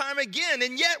time and time again,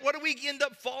 and yet what do we end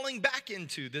up falling back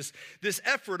into? This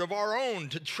effort of our own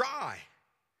to try.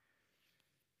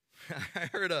 I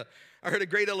heard a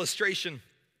great illustration,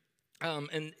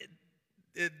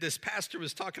 this pastor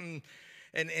was talking,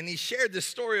 and he shared this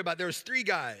story about there was 3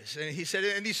 guys, and he said,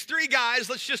 and these 3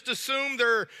 guys, let's just assume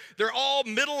they're all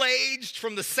middle-aged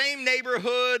from the same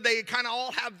neighborhood. They kind of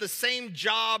all have the same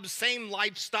job, same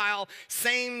lifestyle,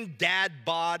 same dad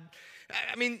bod.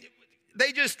 I mean,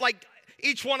 they just like,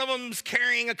 each one of them's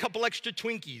carrying a couple extra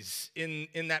Twinkies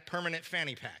in that permanent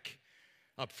fanny pack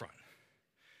up front.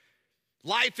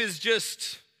 life is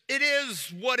just, it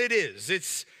is what it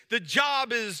is. The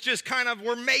job is just kind of,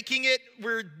 we're making it,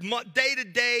 we're day to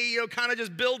day, kind of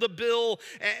just bill to bill.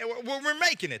 We're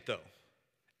making it though.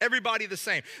 Everybody the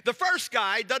same. The first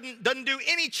guy doesn't do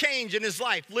any change in his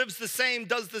life, lives the same,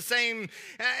 does the same.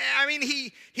 I mean,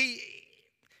 he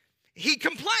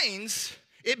complains.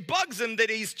 It bugs him that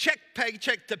he's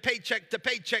paycheck to paycheck to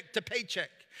paycheck to paycheck.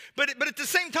 But at the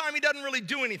same time, he doesn't really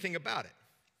do anything about it.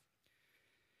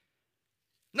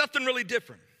 Nothing really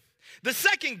different. The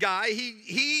second guy,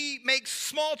 he makes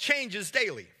small changes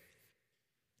daily.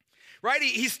 Right?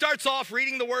 He starts off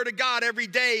reading the Word of God every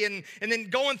day and then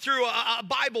going through a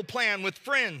Bible plan with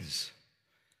friends.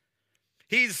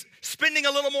 He's spending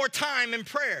a little more time in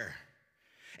prayer.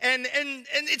 And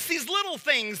it's these little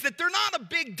things that they're not a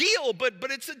big deal, but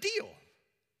it's a deal.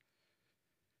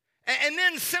 And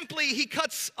then simply he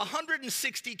cuts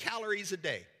 160 calories a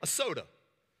day, a soda.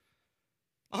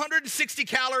 160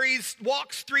 calories,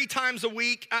 walks 3 times a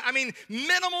week. I mean,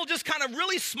 minimal, just kind of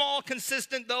really small,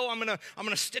 consistent, though. I'm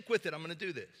gonna stick with it. I'm gonna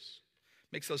do this.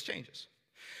 Makes those changes.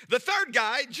 The third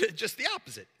guy, just the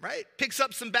opposite, right? Picks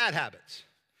up some bad habits.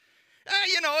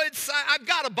 I've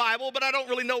got a Bible, but I don't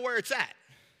really know where it's at.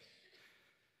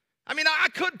 I mean, I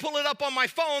could pull it up on my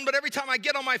phone, but every time I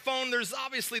get on my phone, there's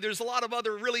a lot of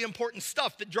other really important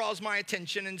stuff that draws my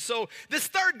attention. And so this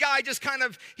third guy just kind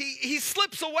of, he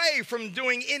slips away from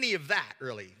doing any of that,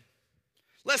 really.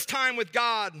 Less time with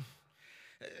God.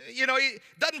 He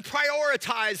doesn't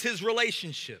prioritize his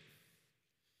relationship.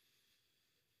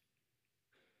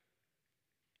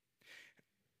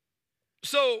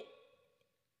 So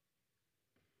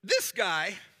this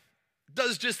guy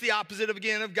does just the opposite of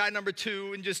guy number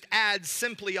 2 and just adds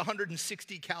simply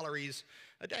 160 calories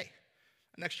a day.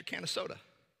 An extra can of soda.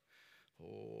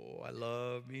 Oh, I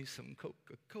love me some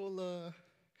Coca-Cola.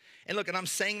 And look, and I'm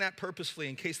saying that purposefully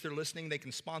in case they're listening, they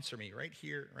can sponsor me right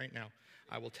here, right now.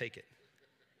 I will take it.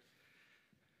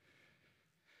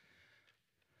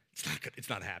 It's not good. It's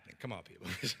not happening. Come on, people.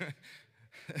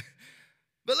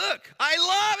 But look, I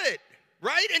love it.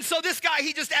 Right? And so this guy,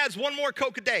 he just adds 1 more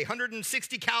Coke a day,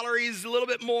 160 calories, a little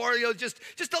bit more, just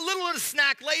a little bit of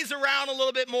snack, lays around a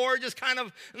little bit more, just kind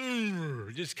of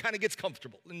gets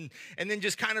comfortable. And then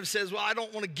just kind of says, well, I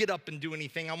don't want to get up and do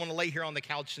anything. I want to lay here on the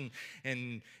couch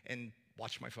and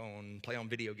watch my phone, play on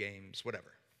video games,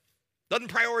 whatever. Doesn't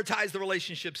prioritize the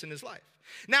relationships in his life.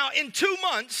 Now, in 2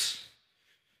 months,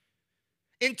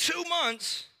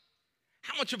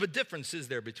 how much of a difference is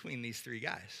there between these 3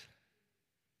 guys?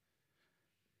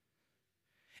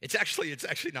 It's actually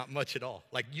not much at all.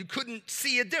 Like, you couldn't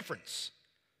see a difference.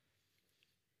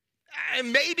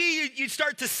 And maybe you'd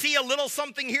start to see a little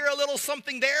something here, a little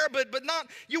something there, but not,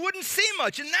 you wouldn't see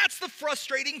much. And that's the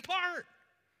frustrating part.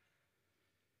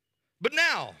 But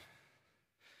now,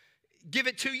 give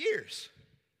it 2 years.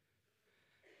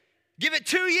 Give it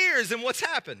 2 years and what's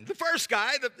happened? The first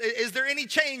guy, is there any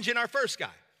change in our first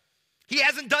guy? He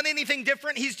hasn't done anything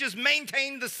different. He's just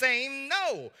maintained the same.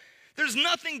 No. There's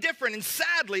nothing different. And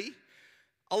sadly,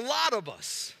 a lot of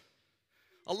us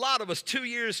 2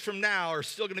 years from now are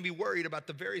still going to be worried about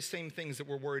the very same things that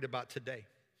we're worried about today.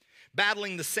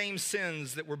 Battling the same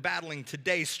sins that we're battling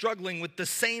today, struggling with the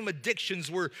same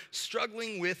addictions we're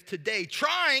struggling with today,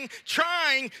 trying,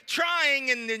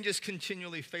 and then just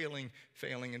continually failing,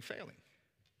 and failing.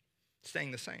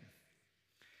 Staying the same.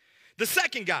 The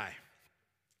second guy,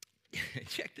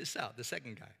 check this out, the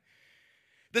second guy.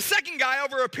 The second guy,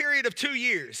 over a period of 2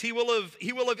 years, he will have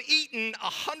eaten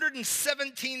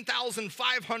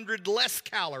 117,500 less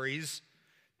calories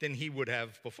than he would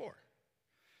have before.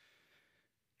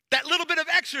 That little bit of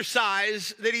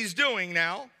exercise that he's doing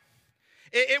now,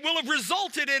 it will have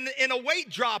resulted in a weight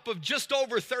drop of just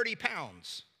over 30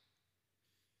 pounds.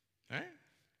 Right?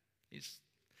 He's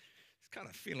kind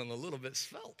of feeling a little bit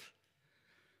svelte.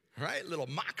 Right? A little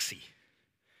moxie.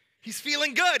 He's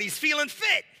feeling good. He's feeling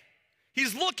fit.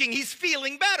 He's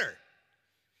feeling better,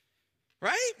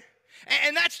 right?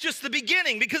 And that's just the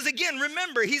beginning because, again,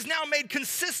 remember, he's now made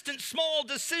consistent small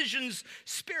decisions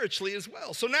spiritually as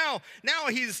well. So now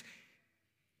his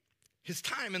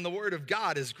time in the Word of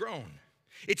God has grown.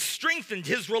 It's strengthened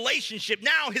his relationship.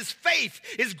 Now his faith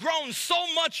has grown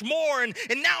so much more, and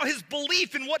now his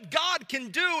belief in what God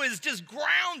can do is just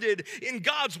grounded in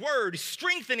God's Word,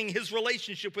 strengthening his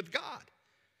relationship with God.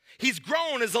 He's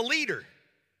grown as a leader.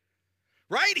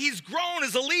 Right? He's grown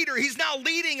as a leader. He's now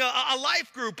leading a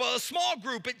life group, a small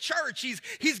group at church.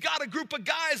 He's got a group of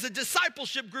guys, a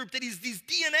discipleship group that these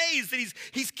DNAs that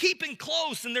he's keeping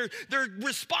close, and they're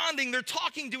responding, they're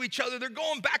talking to each other, they're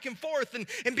going back and forth, and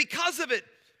because of it,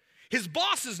 His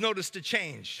boss has noticed a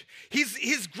change.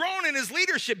 He's grown in his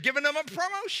leadership, giving him a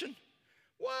promotion.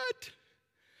 What?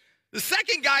 The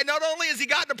second guy, not only has he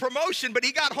gotten a promotion, but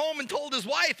he got home and told his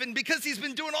wife, and because he's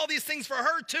been doing all these things for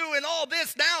her too and all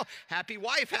this now, happy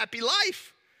wife, happy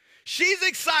life. She's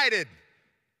excited,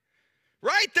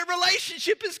 right? Their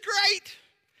relationship is great.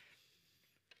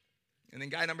 And then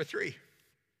guy number 3.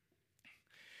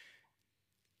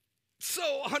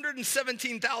 So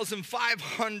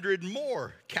 117,500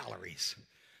 more calories,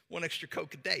 1 extra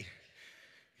Coke a day.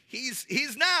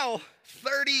 He's now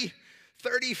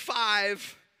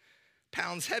 35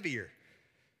 pounds heavier.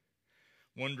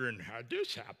 Wondering how'd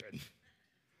this happen?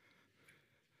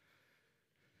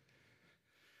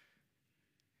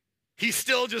 He's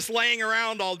still just laying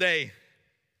around all day.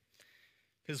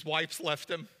 His wife's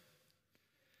left him.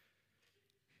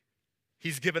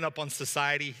 He's given up on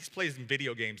society. He's playing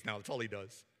video games now. That's all he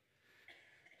does.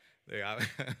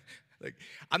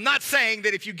 I'm not saying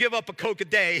that if you give up a Coke a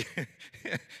day,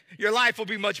 your life will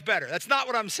be much better. That's not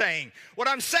what I'm saying. What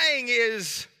I'm saying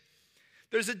is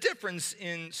there's a difference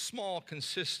in small,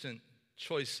 consistent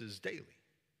choices daily.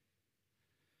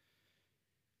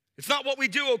 It's not what we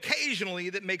do occasionally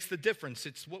that makes the difference.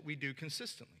 It's what we do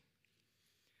consistently.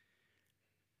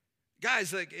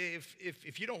 Guys, like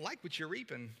if you don't like what you're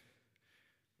reaping,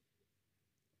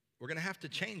 we're going to have to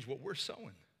change what we're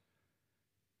sowing.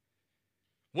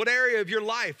 What area of your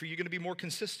life are you going to be more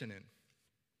consistent in?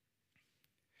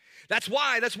 That's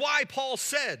why Paul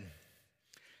said,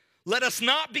 let us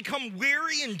not become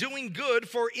weary in doing good,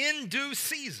 for in due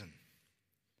season,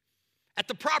 at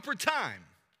the proper time,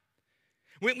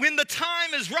 when the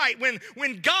time is right, when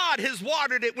God has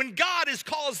watered it, when God has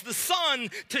caused the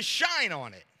sun to shine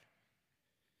on it,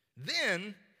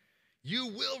 then you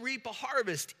will reap a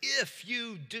harvest if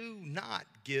you do not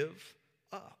give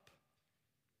up.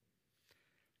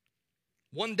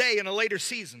 One day in a later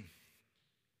season,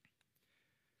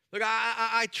 look,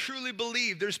 I truly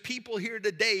believe there's people here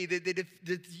today that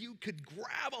you could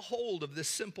grab a hold of this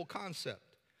simple concept,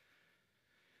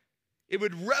 it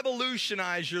would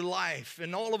revolutionize your life.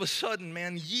 And all of a sudden,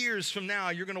 man, years from now,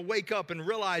 you're going to wake up and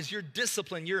realize your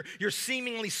discipline, your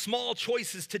seemingly small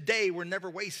choices today were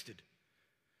never wasted.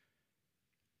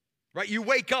 Right? You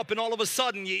wake up and all of a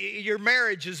sudden, your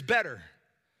marriage is better.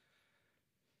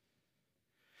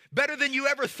 Better than you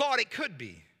ever thought it could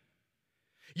be.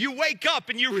 You wake up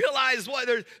and you realize what?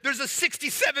 There's a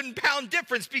 67-pound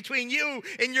difference between you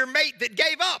and your mate that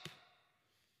gave up.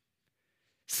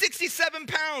 67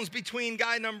 pounds between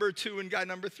guy number 2 and guy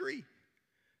number 3.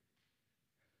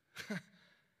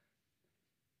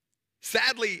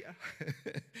 Sadly,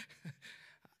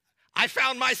 I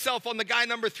found myself on the guy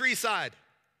number 3 side.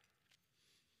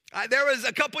 There was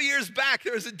a couple years back,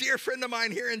 there was a dear friend of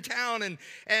mine here in town, and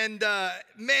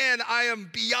man, I am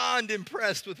beyond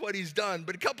impressed with what he's done.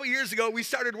 But a couple years ago, we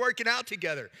started working out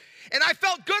together. And I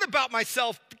felt good about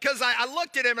myself because I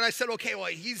looked at him and I said, okay, well,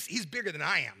 he's bigger than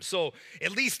I am, so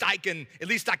at least I can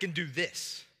do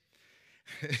this.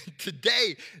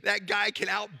 Today, that guy can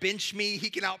out-bench me, he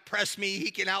can out-press me,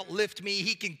 he can out-lift me,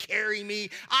 he can carry me.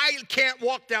 I can't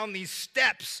walk down these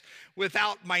steps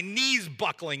without my knees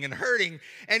buckling and hurting,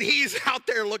 and he's out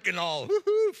there looking all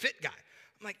woo-hoo, fit guy.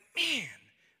 I'm like, man,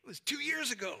 it was 2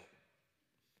 years ago.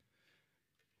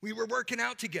 We were working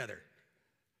out together.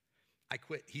 I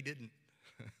quit, he didn't.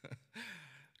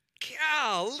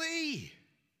 Golly.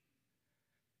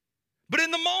 But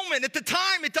in the moment, at the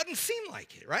time, it doesn't seem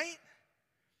like it, right?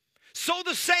 So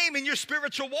the same in your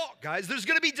spiritual walk, guys. There's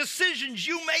going to be decisions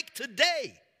you make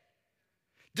today.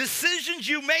 Decisions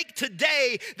you make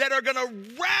today that are going to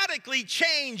radically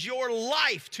change your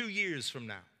life 2 years from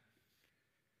now.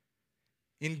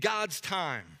 In God's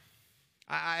time.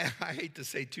 I hate to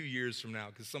say 2 years from now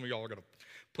because some of y'all are going to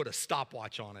put a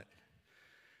stopwatch on it.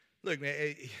 Look,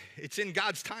 man, it's in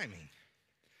God's timing.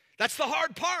 That's the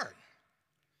hard part.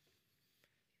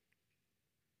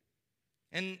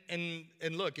 And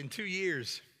look, in 2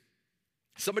 years,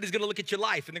 somebody's going to look at your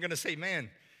life and they're going to say, man,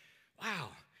 wow,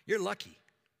 you're lucky.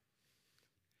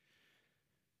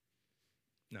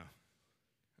 No.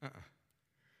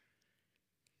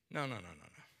 No.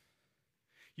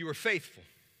 You were faithful.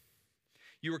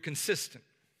 You were consistent.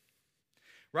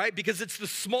 Right? Because it's the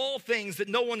small things that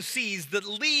no one sees that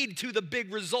lead to the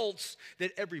big results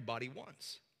that everybody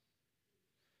wants.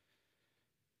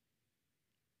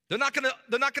 They're not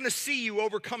gonna see you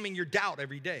overcoming your doubt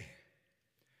every day.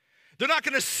 They're not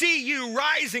gonna see you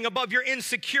rising above your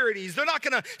insecurities. They're not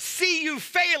gonna see you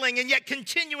failing and yet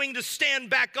continuing to stand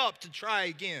back up to try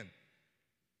again.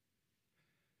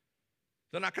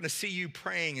 They're not going to see you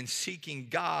praying and seeking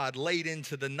God late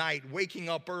into the night, waking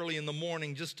up early in the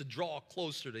morning just to draw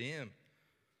closer to Him.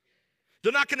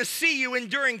 They're not going to see you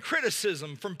enduring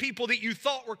criticism from people that you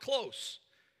thought were close.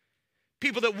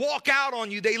 People that walk out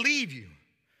on you, they leave you.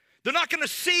 They're not going to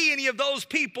see any of those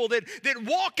people that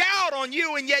walk out on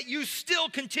you and yet you still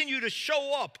continue to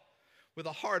show up with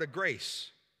a heart of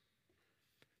grace.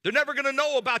 They're never going to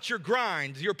know about your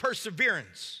grind, your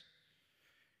perseverance.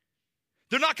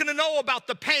 They're not going to know about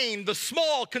the pain, the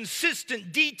small,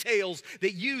 consistent details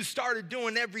that you started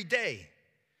doing every day.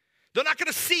 They're not going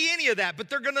to see any of that,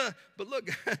 but look,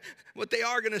 what they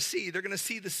are going to see, they're going to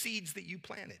see the seeds that you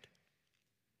planted.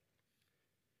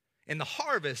 And the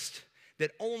harvest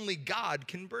that only God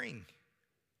can bring.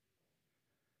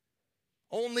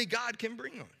 Only God can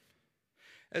bring on.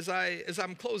 As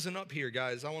I'm closing up here,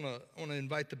 guys, I want to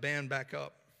invite the band back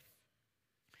up.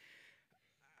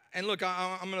 And look,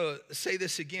 I'm going to say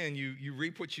this again. You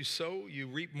reap what you sow. You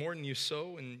reap more than you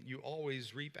sow, and you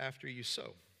always reap after you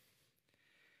sow.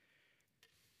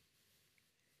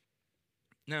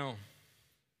 Now,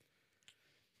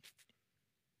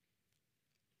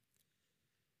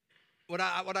 what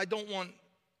I don't want,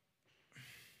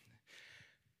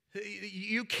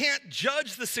 you can't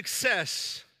judge the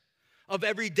success of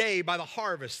every day by the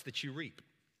harvest that you reap.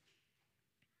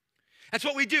 That's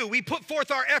what we do. We put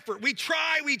forth our effort. We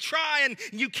try, and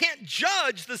you can't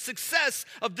judge the success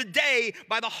of the day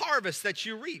by the harvest that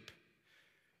you reap.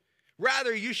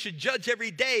 Rather, you should judge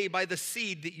every day by the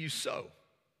seed that you sow.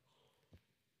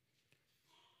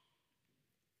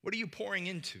 What are you pouring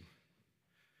into?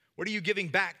 What are you giving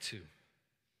back to?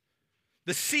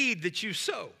 The seed that you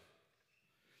sow.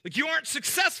 Like, you aren't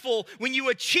successful when you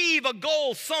achieve a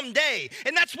goal someday.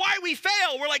 And that's why we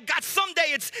fail. We're like, God,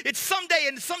 someday, it's someday,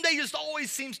 and someday just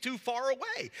always seems too far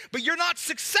away. But you're not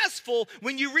successful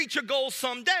when you reach a goal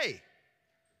someday.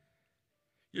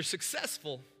 You're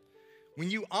successful when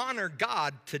you honor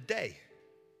God today.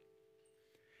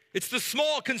 It's the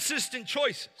small, consistent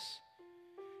choices.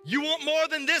 You want more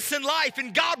than this in life,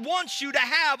 and God wants you to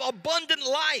have abundant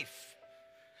life.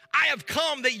 I have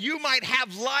come that you might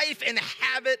have life and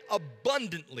have it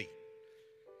abundantly.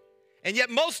 And yet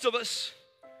most of us,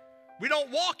 we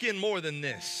don't walk in more than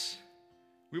this.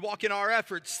 We walk in our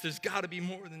efforts. There's got to be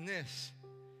more than this.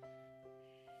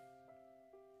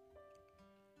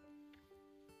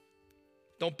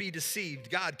 Don't be deceived.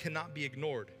 God cannot be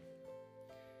ignored.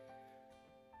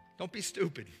 Don't be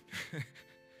stupid.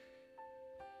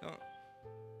 No.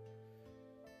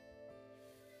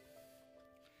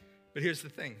 But here's the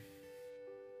thing.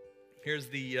 Here's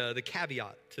the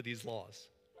caveat to these laws.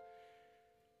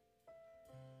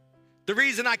 The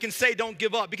reason I can say don't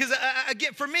give up, because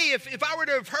again, for me, if I were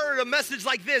to have heard a message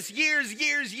like this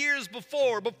years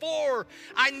before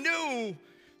I knew,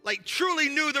 like truly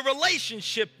knew the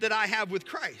relationship that I have with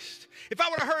Christ. If I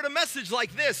would have heard a message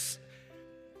like this,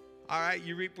 all right,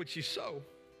 you reap what you sow.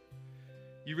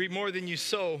 You reap more than you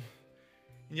sow.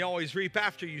 And you always reap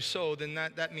after you sow, then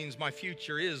that means my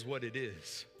future is what it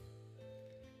is.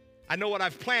 I know what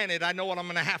I've planted. I know what I'm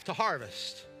going to have to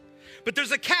harvest. But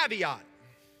there's a caveat.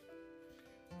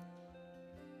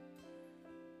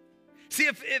 See,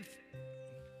 if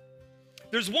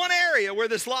there's one area where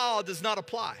this law does not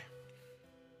apply,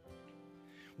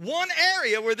 one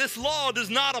area where this law does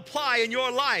not apply in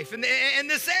your life, and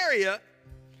this area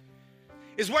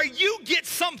is where you get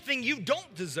something you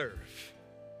don't deserve.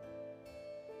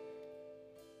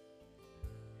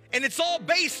 And it's all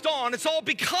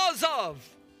because of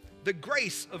the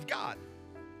grace of God.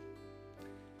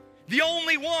 The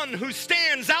only one who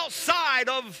stands outside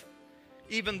of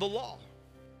even the law.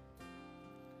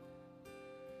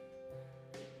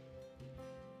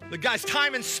 The guys,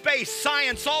 time and space,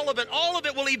 science, all of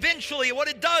it will eventually, what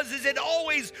it does is it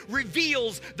always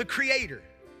reveals the Creator.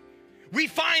 We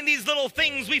find these little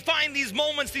things, we find these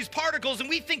moments, these particles, and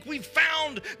we think we've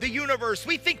found the universe.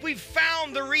 We think we've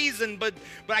found the reason, but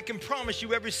I can promise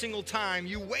you every single time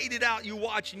you wait it out, you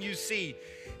watch and you see,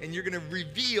 and you're going to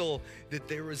reveal that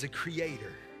there is a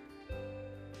Creator,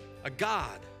 a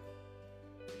God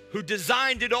who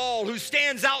designed it all, who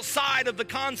stands outside of the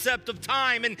concept of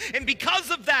time. And because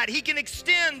of that, he can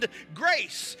extend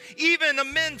grace, even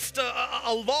amidst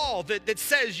a law that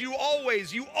says you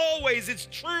always, it's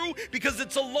true because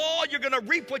it's a law, you're going to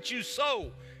reap what you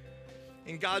sow.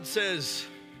 And God says,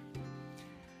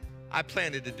 I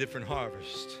planted a different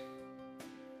harvest.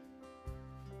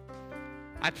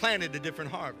 I planted a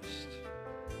different harvest.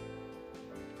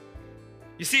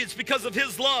 You see, it's because of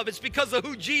his love. It's because of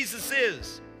who Jesus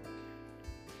is.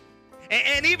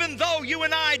 And even though you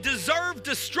and I deserve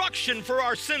destruction for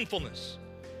our sinfulness,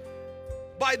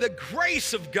 by the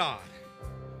grace of God,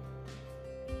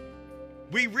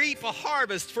 we reap a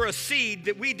harvest for a seed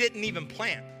that we didn't even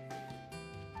plant.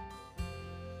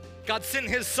 God sent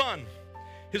his son,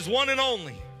 his one and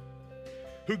only,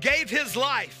 who gave his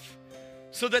life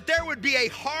so that there would be a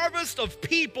harvest of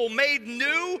people made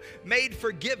new, made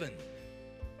forgiven.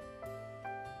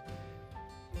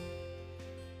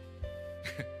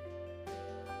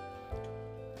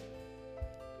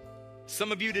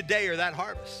 Some of you today are that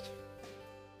harvest.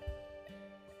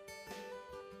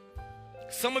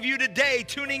 Some of you today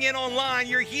tuning in online,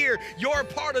 you're here, you're a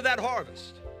part of that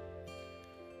harvest.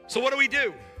 So what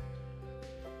do?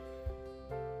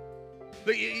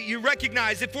 You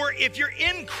recognize if you're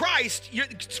in Christ,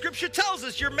 Scripture tells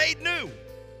us you're made new.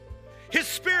 His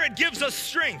Spirit gives us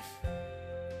strength.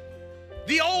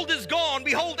 The old is gone.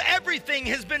 Behold, everything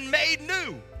has been made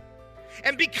new.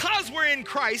 And because we're in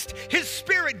Christ, his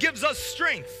Spirit gives us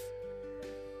strength.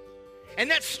 And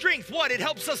that strength, what? It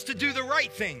helps us to do the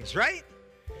right things, right?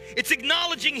 It's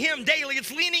acknowledging him daily.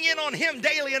 It's leaning in on him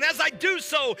daily. And as I do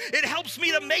so, it helps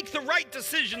me to make the right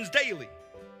decisions daily.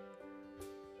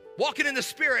 Walking in the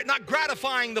Spirit, not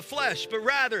gratifying the flesh, but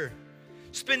rather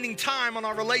spending time on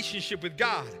our relationship with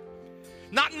God.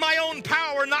 Not in my own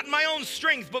power, not in my own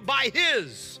strength, but by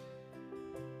his.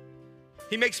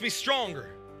 He makes me stronger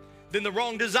than the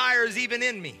wrong desires even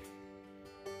in me.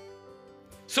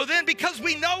 So then, because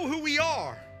we know who we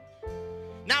are,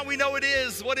 now we know what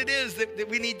it is that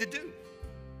we need to do.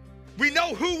 We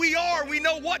know who we are, we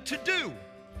know what to do.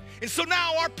 And so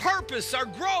now our purpose, our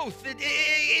growth,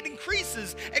 it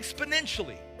increases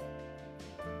exponentially.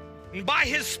 And by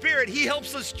his Spirit, he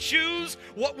helps us choose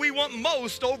what we want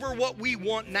most over what we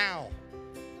want now.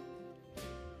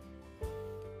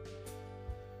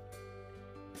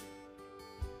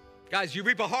 Guys, you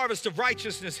reap a harvest of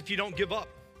righteousness if you don't give up.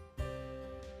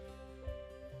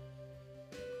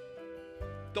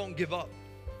 Don't give up.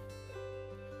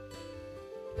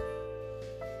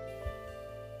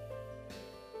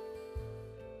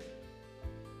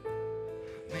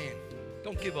 Man,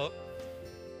 don't give up.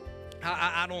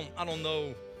 I don't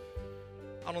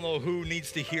know who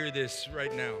needs to hear this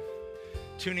right now.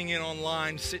 Tuning in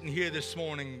online, sitting here this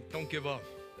morning, don't give up.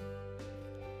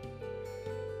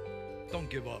 Don't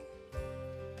give up.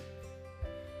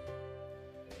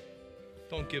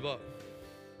 Don't give up.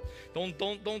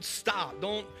 Don't stop.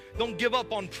 Don't give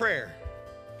up on prayer.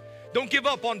 Don't give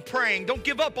up on praying. Don't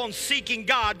give up on seeking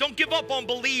God. Don't give up on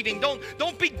believing. Don't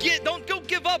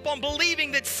give up on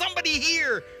believing that somebody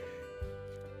here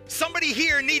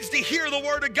needs to hear the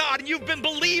word of God, and you've been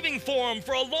believing for them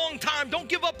for a long time. Don't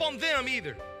give up on them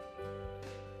either.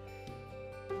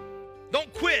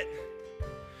 Don't quit.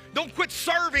 Don't quit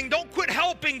serving. Don't quit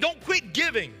helping. Don't quit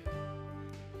giving.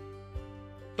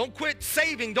 Don't quit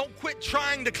saving. Don't quit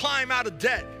trying to climb out of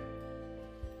debt.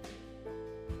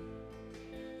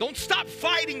 Don't stop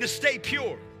fighting to stay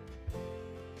pure.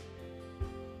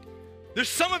 There's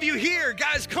some of you here,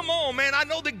 guys, come on, man. I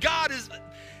know that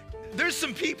there's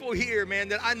some people here, man,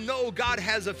 that I know God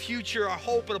has a future, a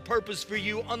hope, and a purpose for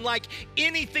you, unlike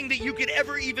anything that you could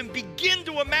ever even begin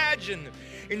to imagine.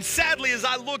 And sadly, as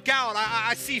I look out,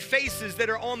 I see faces that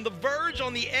are on the verge,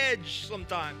 on the edge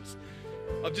sometimes,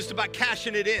 of just about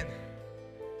cashing it in.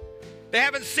 They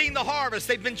haven't seen the harvest.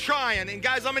 They've been trying. And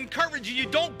guys, I'm encouraging you,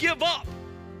 don't give up.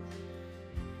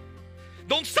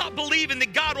 Don't stop believing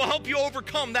that God will help you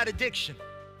overcome that addiction.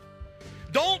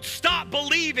 Don't stop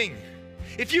believing.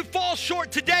 If you fall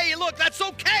short today, look, that's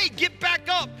okay. Get back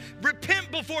up.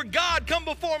 Repent before God. Come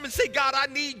before him and say, God, I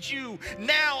need you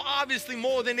now, obviously,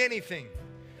 more than anything.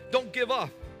 Don't give up.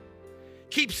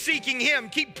 Keep seeking him.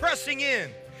 Keep pressing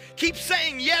in. Keep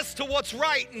saying yes to what's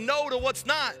right and no to what's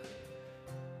not.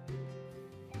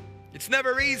 It's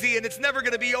never easy, and it's never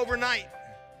going to be overnight.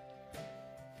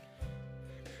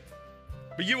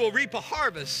 But you will reap a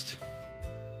harvest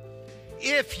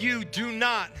if you do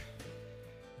not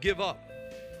give up.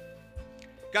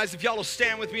 Guys, if y'all will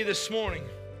stand with me this morning.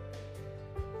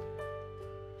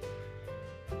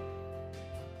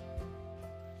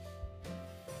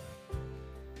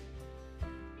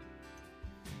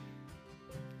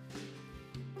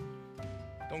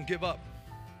 Don't give up.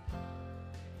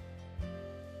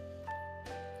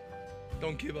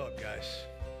 Don't give up, guys.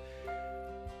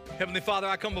 Heavenly Father,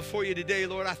 I come before you today,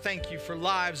 Lord. I thank you for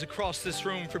lives across this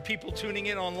room, for people tuning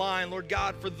in online, Lord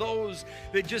God, for those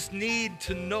that just need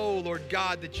to know, Lord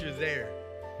God, that you're there.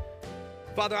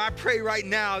 Father, I pray right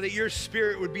now that your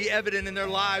Spirit would be evident in their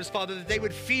lives, Father, that they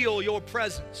would feel your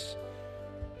presence.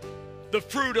 The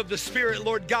fruit of the Spirit,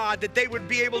 Lord God, that they would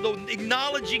be able to,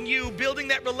 acknowledging you, building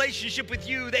that relationship with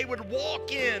you, they would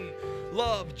walk in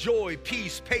love, joy,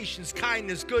 peace, patience,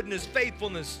 kindness, goodness,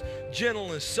 faithfulness,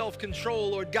 gentleness,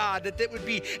 self-control, Lord God, that would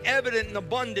be evident and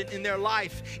abundant in their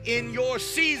life, in your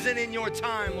season, in your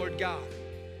time, Lord God.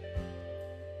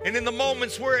 And in the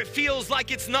moments where it feels like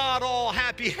it's not all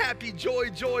happy, happy, joy,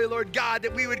 joy, Lord God,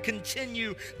 that we would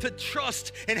continue to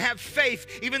trust and have faith,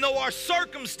 even though our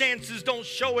circumstances don't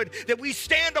show it, that we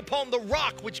stand upon the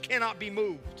rock which cannot be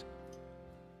moved.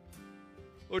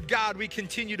 Lord God, we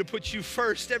continue to put you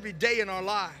first every day in our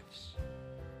lives,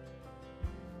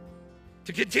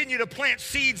 to continue to plant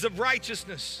seeds of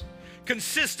righteousness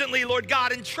consistently, Lord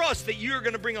God, and trust that you're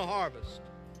going to bring a harvest.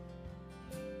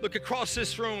 Look across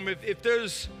this room. If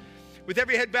there's, with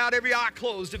every head bowed, every eye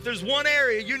closed, if there's one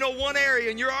area, you know one area,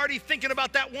 and you're already thinking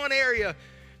about that one area,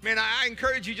 man, I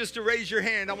encourage you just to raise your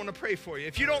hand. I want to pray for you.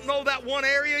 If you don't know that one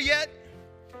area yet,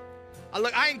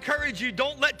 I encourage you,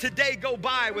 don't let today go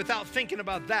by without thinking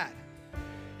about that.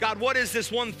 God, what is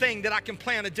this one thing that I can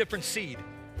plant a different seed?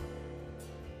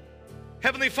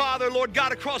 Heavenly Father, Lord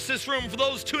God, across this room, for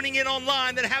those tuning in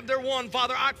online that have their one,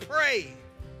 Father, I pray,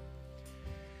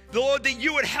 Lord, that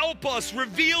you would help us,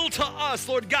 reveal to us,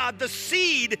 Lord God, the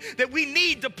seed that we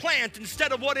need to plant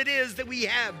instead of what it is that we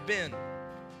have been.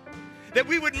 That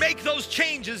we would make those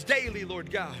changes daily, Lord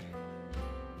God.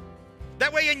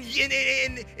 That way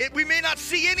we may not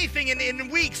see anything in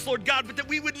weeks, Lord God, but that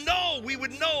we would know,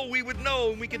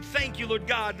 and we can thank you, Lord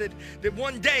God, that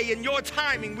one day in your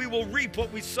timing we will reap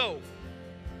what we sow.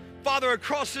 Father,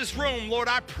 across this room, Lord,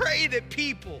 I pray that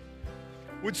people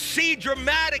would see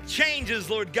dramatic changes,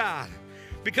 Lord God,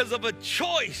 because of a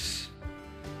choice,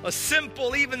 a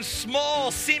simple, even small,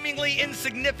 seemingly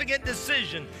insignificant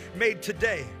decision made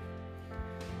today.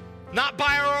 Not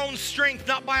by our own strength,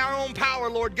 not by our own power,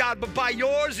 Lord God, but by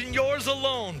yours and yours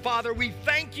alone. Father, we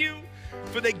thank you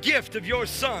for the gift of your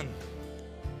Son.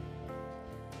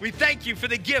 We thank you for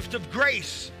the gift of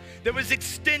grace that was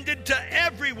extended to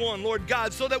everyone, Lord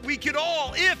God, so that we could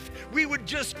all, if we would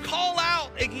just call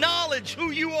out, acknowledge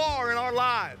who you are in our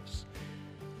lives.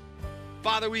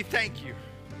 Father, we thank you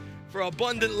for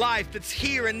abundant life that's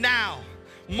here and now.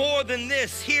 More than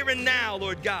this, here and now,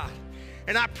 Lord God.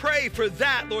 And I pray for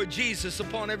that, Lord Jesus,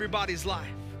 upon everybody's life.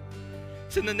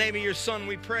 It's in the name of your Son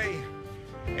we pray.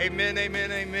 Amen,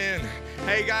 amen, amen.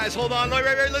 Hey guys, hold on.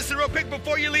 Listen real quick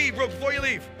before you leave,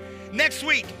 Next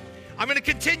week, I'm going to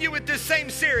continue with this same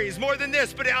series, More Than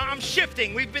This, but I'm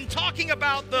shifting. We've been talking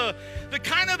about the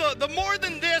more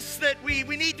than this that we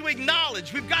need to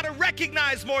acknowledge. We've got to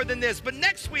recognize more than this. But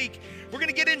next week, we're going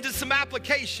to get into some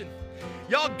application.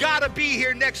 Y'all got to be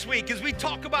here next week as we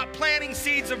talk about planting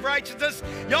seeds of righteousness.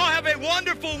 Y'all have a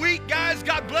wonderful week, guys.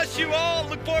 God bless you all.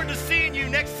 Look forward to seeing you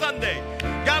next Sunday.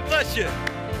 God bless you.